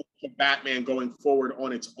so much of Batman going forward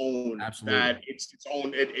on its own. Absolutely. That it's its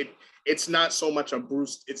own. It's not so much a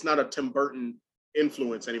Bruce. It's not a Tim Burton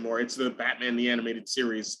influence anymore. It's the Batman the Animated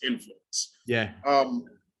Series influence. Yeah.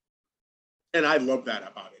 And I love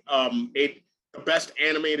that about it. The best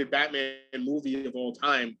animated Batman movie of all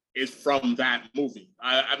time is from that movie.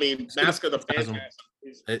 I mean, Mask of the Phantasm.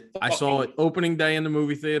 I saw it opening day in the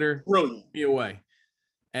movie theater. Brilliant. Be away.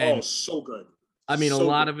 And so good. I mean, a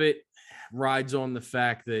lot of it rides on the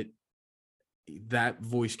fact that that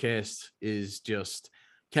voice cast is just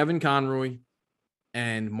Kevin Conroy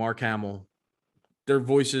and Mark Hamill. Their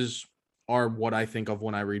voices are what I think of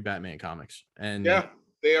when I read Batman comics. And yeah,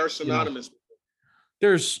 they are synonymous.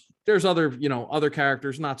 There's other, other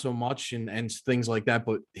characters, not so much and things like that,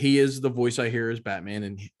 but he is the voice I hear as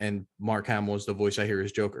Batman and Mark Hamill is the voice I hear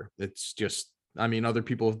as Joker. It's just, I mean, other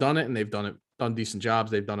people have done it and they've done decent jobs.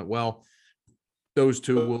 They've done it well. Those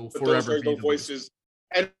two will forever be the voices.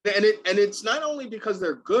 And it's not only because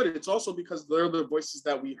they're good, it's also because they're the voices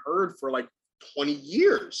that we heard for like 20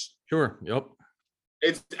 years. Sure. Yep.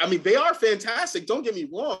 They are fantastic. Don't get me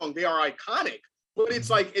wrong. They are iconic. But it's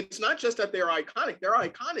like, it's not just that they're iconic. They're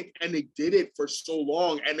iconic, and they did it for so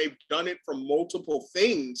long, and they've done it for multiple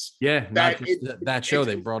things. Yeah, that show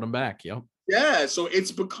they brought them back. Yep. Yeah, so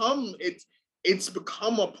it's become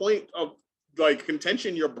a point of like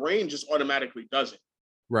contention. Your brain just automatically does it.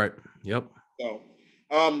 Right. Yep. So,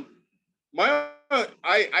 I'm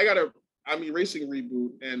erasing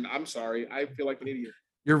reboot, and I'm sorry. I feel like an idiot.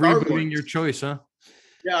 You're rebooting your choice, huh?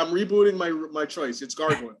 Yeah, I'm rebooting my choice. It's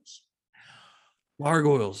Gargoyles.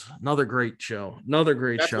 Gargoyles, another great show. That's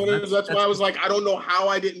why I was like, I don't know how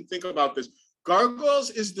I didn't think about this.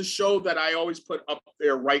 Gargoyles is the show that I always put up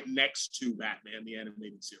there right next to Batman, the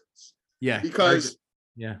Animated Series. Yeah. Because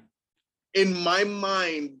in my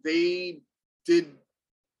mind, they did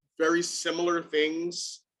very similar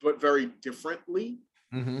things, but very differently.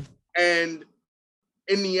 Mm-hmm. And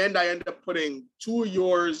in the end, I end up putting two of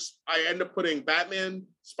yours. I end up putting Batman,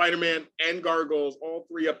 Spider-Man, and Gargoyles, all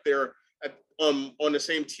three up there on the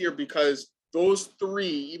same tier, because those three,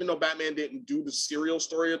 even though Batman didn't do the serial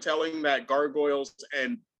storytelling that Gargoyles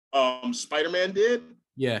and Spider-Man did,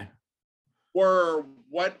 were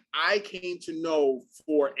what I came to know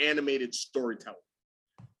for animated storytelling.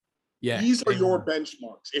 Yeah, these are your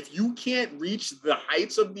benchmarks. If you can't reach the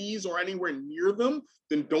heights of these or anywhere near them,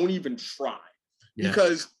 then don't even try,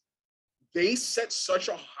 because they set such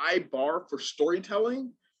a high bar for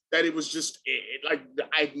storytelling that it was just like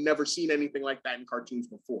I'd never seen anything like that in cartoons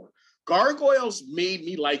before. Gargoyles made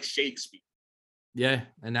me like Shakespeare. Yeah,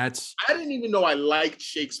 and I didn't even know I liked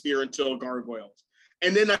Shakespeare until Gargoyles.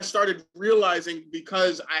 And then I started realizing,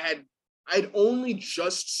 because I'd only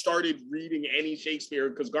just started reading any Shakespeare,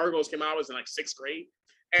 because Gargoyles came out, I was in like 6th grade.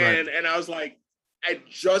 And I was like, I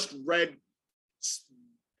just read,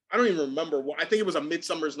 I don't even remember, I think it was A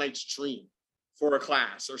Midsummer's Night's Dream for a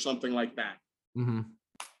class or something like that. Mm-hmm.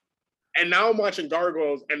 And now I'm watching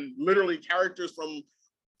Gargoyles, and literally characters from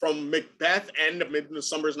Macbeth and A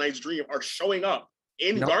Midsummer's Night's Dream are showing up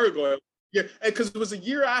in Gargoyles. Yeah, because it was a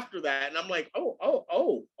year after that, and I'm like,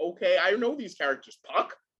 oh, okay, I know these characters.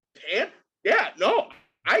 Puck, Pan,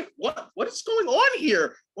 what is going on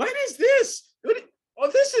here? What is this?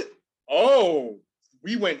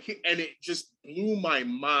 We went here, and it just blew my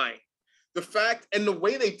mind. The fact and the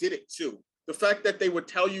way they did it too. The fact that they would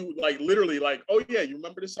tell you, like, literally, like, oh yeah, you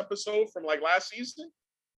remember this episode from like last season?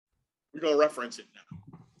 We're gonna reference it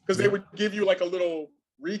now, because they would give you like a little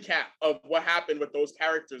recap of what happened with those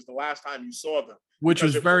characters the last time you saw them, which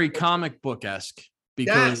was very comic book-esque,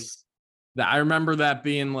 because I remember that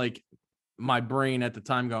being like my brain at the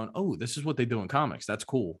time going, oh, this is what they do in comics. That's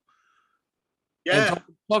cool. Yeah. And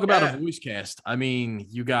talk about a voice cast. I mean,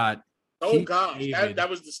 you got that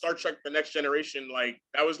was the Star Trek The Next Generation, like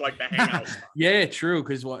that was like the hangout stuff. Yeah, true,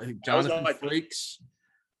 because Jonathan Frakes,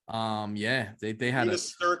 they had a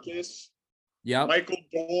circus. Yep. Michael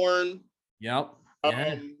Dorn. Yep.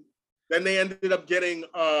 Then they ended up getting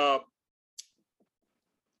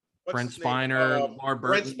what's Brent his name? Spiner, Bar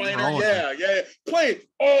Brent Burton, Spiner. Yeah. Playing.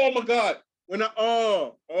 Oh my God. When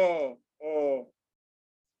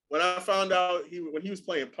I found out when he was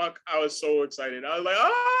playing Puck, I was so excited. I was like,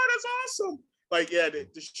 oh, that's awesome. Like, yeah, the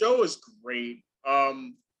show is great.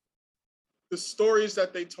 The stories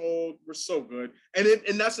that they told were so good.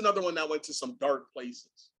 And that's another one that went to some dark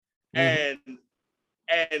places.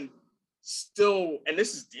 And still, and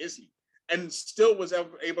this is Disney, and still was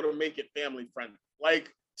able to make it family friendly.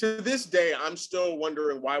 Like, to this day, I'm still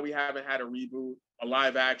wondering why we haven't had a reboot, a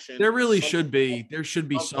live action. There really should be. There should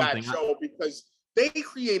be something. That show, because they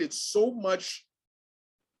created so much.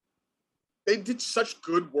 They did such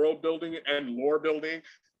good world building and lore building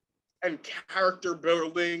and character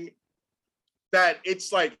building that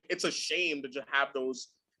it's like, it's a shame to just have those.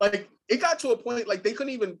 Like, it got to a point, like, they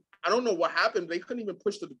couldn't even, I don't know what happened, they couldn't even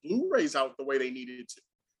push the Blu-rays out the way they needed to.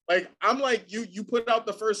 Like, I'm like, you put out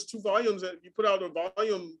the first 2 volumes, and you put out a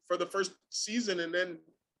volume for the first season, and then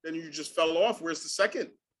you just fell off. Where's the second?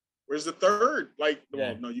 Where's the third? Like,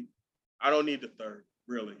 well, no, I don't need the third,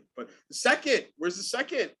 really. But the second, where's the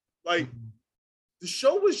second? Like, the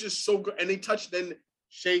show was just so good. And they touched in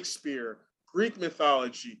Shakespeare, Greek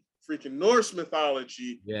mythology, freaking Norse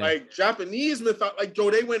mythology, like Japanese mythology. Like,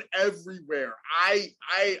 Joe, they went everywhere.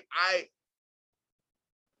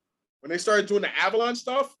 When they started doing the Avalon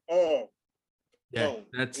stuff,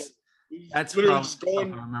 that's literally just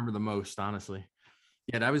going. I remember the most, honestly.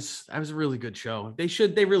 Yeah, that was a really good show. They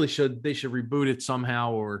really should reboot it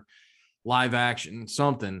somehow, or live action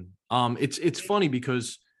something. It's funny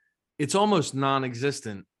because it's almost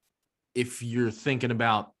non-existent if you're thinking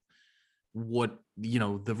about what,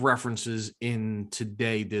 the references in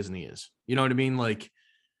today Disney is. You know what I mean? Like,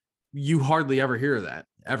 you hardly ever hear that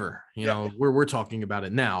ever. We're talking about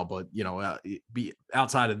it now, but be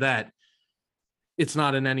outside of that, it's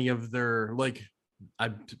not in any of their, like,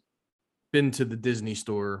 I've been to the Disney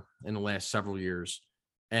store in the last several years,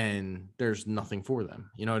 and there's nothing for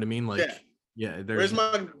them. You know what I mean? Like,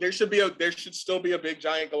 there should still be a big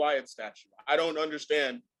giant Goliath statue. I don't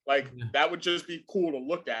understand. Like, that would just be cool to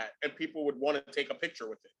look at, and people would want to take a picture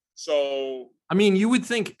with it. So, I mean, you would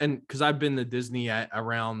think, and because I've been to Disney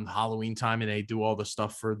around Halloween time, and they do all the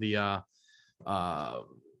stuff for the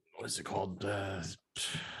what is it called?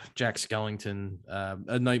 Jack Skellington,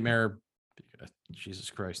 A Nightmare. Jesus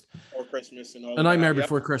Christ. Or Christmas and all. A Nightmare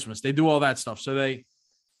Before Christmas. They do all that stuff. So they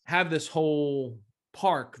have this whole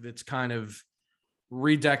park that's kind of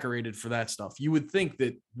redecorated for that stuff. You would think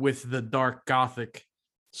that with the dark Gothic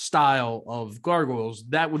style of gargoyles,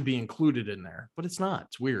 that would be included in there, but it's not.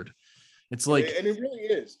 It's weird. It's like, and it really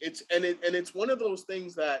is. It's one of those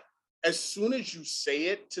things that as soon as you say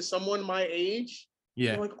it to someone my age,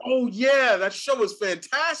 they're like, oh yeah, that show was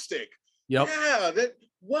fantastic. Yep. Yeah,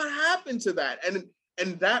 what happened to that? And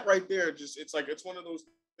that right there, just, it's like, it's one of those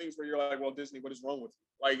things where you're like, well, Disney, what is wrong with you?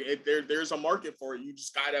 Like, there's a market for it. You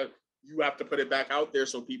have to put it back out there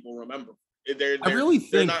so people remember. I really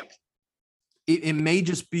think it may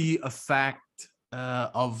just be a fact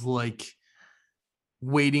of, like,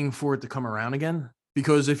 waiting for it to come around again.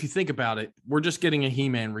 Because if you think about it, we're just getting a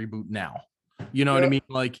He-Man reboot now. You know what I mean?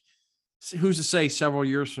 Like, who's to say several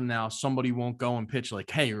years from now somebody won't go and pitch,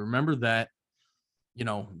 like, hey, remember that,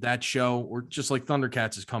 that show? Or just like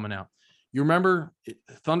Thundercats is coming out. You remember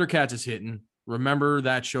Thundercats is hitting. Remember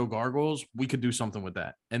that show Gargoyles? We could do something with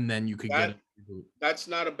that, and then you could get it. That's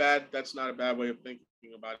not a bad way of thinking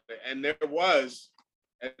about it. And there was,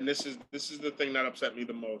 and this is the thing that upset me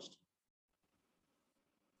the most.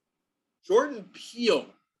 Jordan Peele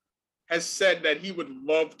has said that he would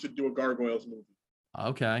love to do a Gargoyles movie.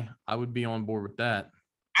 Okay, I would be on board with that.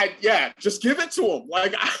 Just give it to him.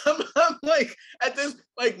 Like, I'm like, at this,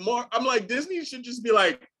 like, more, I'm like, Disney should just be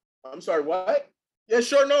like, I'm sorry, what? Yeah,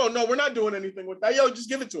 sure, no, we're not doing anything with that. Yo, just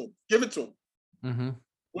give it to him. Give it to him. Mm-hmm.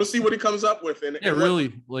 We'll see what he comes up with. And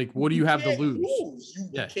really, like, what do you have to lose?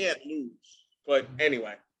 You can't lose. But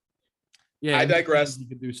anyway, I digress.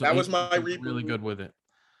 That was my reboot. Really good with it.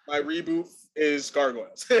 My reboot is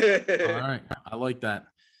Gargoyles. All right, I like that.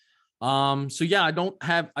 So yeah,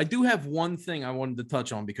 I do have one thing I wanted to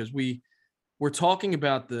touch on, because we're talking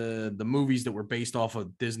about the movies that were based off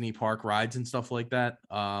of Disney park rides and stuff like that.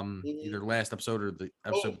 Either last episode or the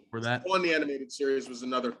episode before that. Spawn the Animated Series was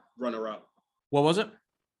another runner-up. What was it?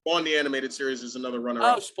 Spawn the Animated Series is another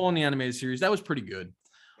runner-up. Oh, Spawn the Animated Series. That was pretty good.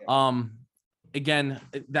 Yeah. Again,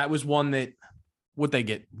 that was one that, would they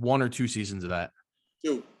get 1 or 2 seasons of that?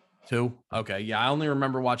 2. Okay. Yeah. I only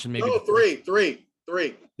remember watching maybe 3.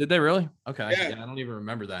 Did they really? Okay. Yeah. I don't even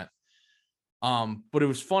remember that. But it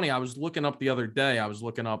was funny. I was looking up the other day. I was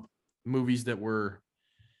looking up movies that were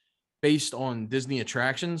based on Disney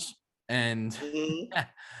attractions, And Mhm.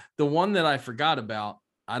 the one that I forgot about,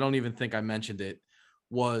 I don't even think I mentioned it,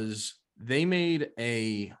 was they made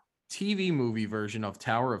a TV movie version of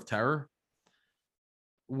Tower of Terror,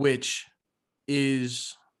 which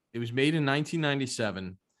it was made in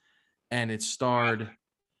 1997, and it stars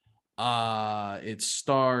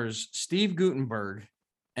Steve Guttenberg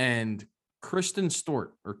and Kristen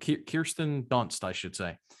Stewart, or Kirsten Dunst, I should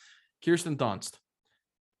say. Kirsten Dunst.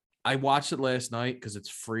 I watched it last night because it's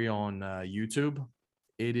free on YouTube.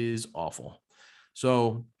 It is awful.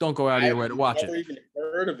 So don't go out of your I've way to watch it. never even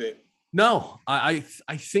heard of it. No, I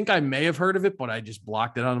think I may have heard of it, but I just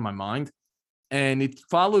blocked it out of my mind. And it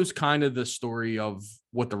follows kind of the story of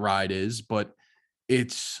what the ride is, but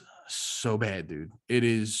it's so bad, dude. It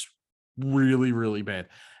is really, really bad.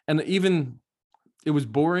 And even it was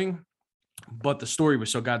boring, but the story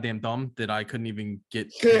was so goddamn dumb that I couldn't even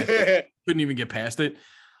get past it.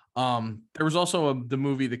 There was also the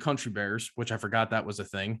movie The Country Bears, which I forgot that was a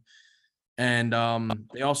thing. And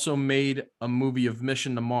they also made a movie of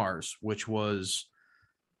Mission to Mars, which was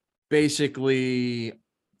basically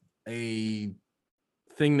a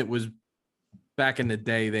thing that was back in the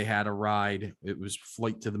day. They had a ride. It was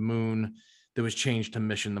Flight to the Moon that was changed to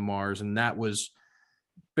Mission to Mars. And that was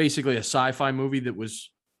basically a sci-fi movie that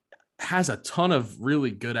has a ton of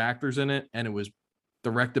really good actors in it. And it was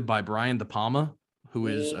directed by Brian De Palma, who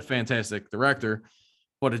is a fantastic director,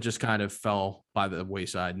 but it just kind of fell by the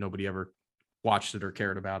wayside. Nobody ever watched it or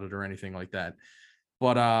cared about it or anything like that.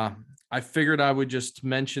 But I figured I would just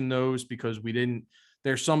mention those because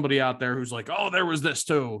there's somebody out there who's like, oh, there was this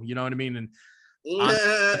too. You know what I mean? And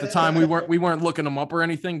at the time we weren't looking them up or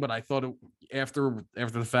anything, but I thought after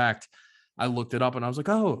the fact, I looked it up and I was like,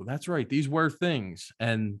 oh, that's right. These were things.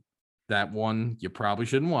 And that one you probably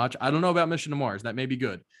shouldn't watch. I don't know about Mission to Mars. That may be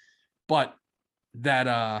good. But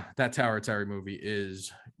that Tower of Terror movie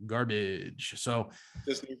is garbage. So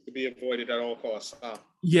this needs to be avoided at all costs.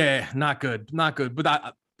 yeah, not good. But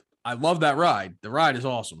I love that ride. The ride is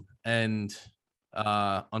awesome. And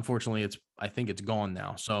unfortunately I think it's gone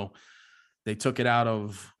now. So they took it out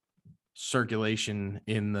of circulation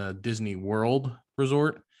in the Disney World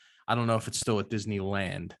Resort. I don't know if it's still at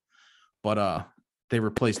Disneyland, but they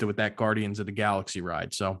replaced it with that Guardians of the Galaxy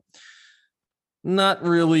ride. So not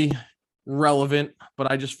really relevant,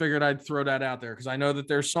 but I just figured I'd throw that out there because I know that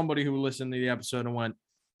there's somebody who listened to the episode and went,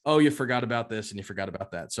 oh, you forgot about this and you forgot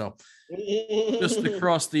about that. So just to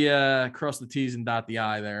cross the T's and dot the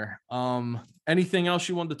I there. Anything else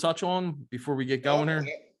you wanted to touch on before we get going here?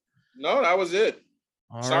 No, that was it.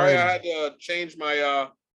 All Sorry, right. I had to change my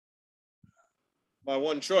my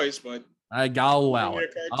one choice, but I'll allow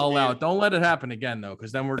it. Don't let it happen again though,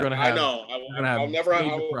 because then we're gonna have. I know. I'll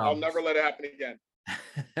never let it happen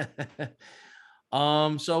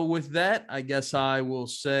again. So with that, I guess I will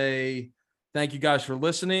say thank you guys for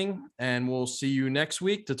listening, and we'll see you next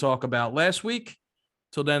week to talk about last week.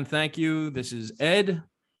 Till then, thank you. This is Ed,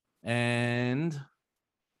 and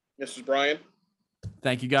this is Brian.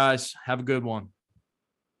 Thank you guys. Have a good one.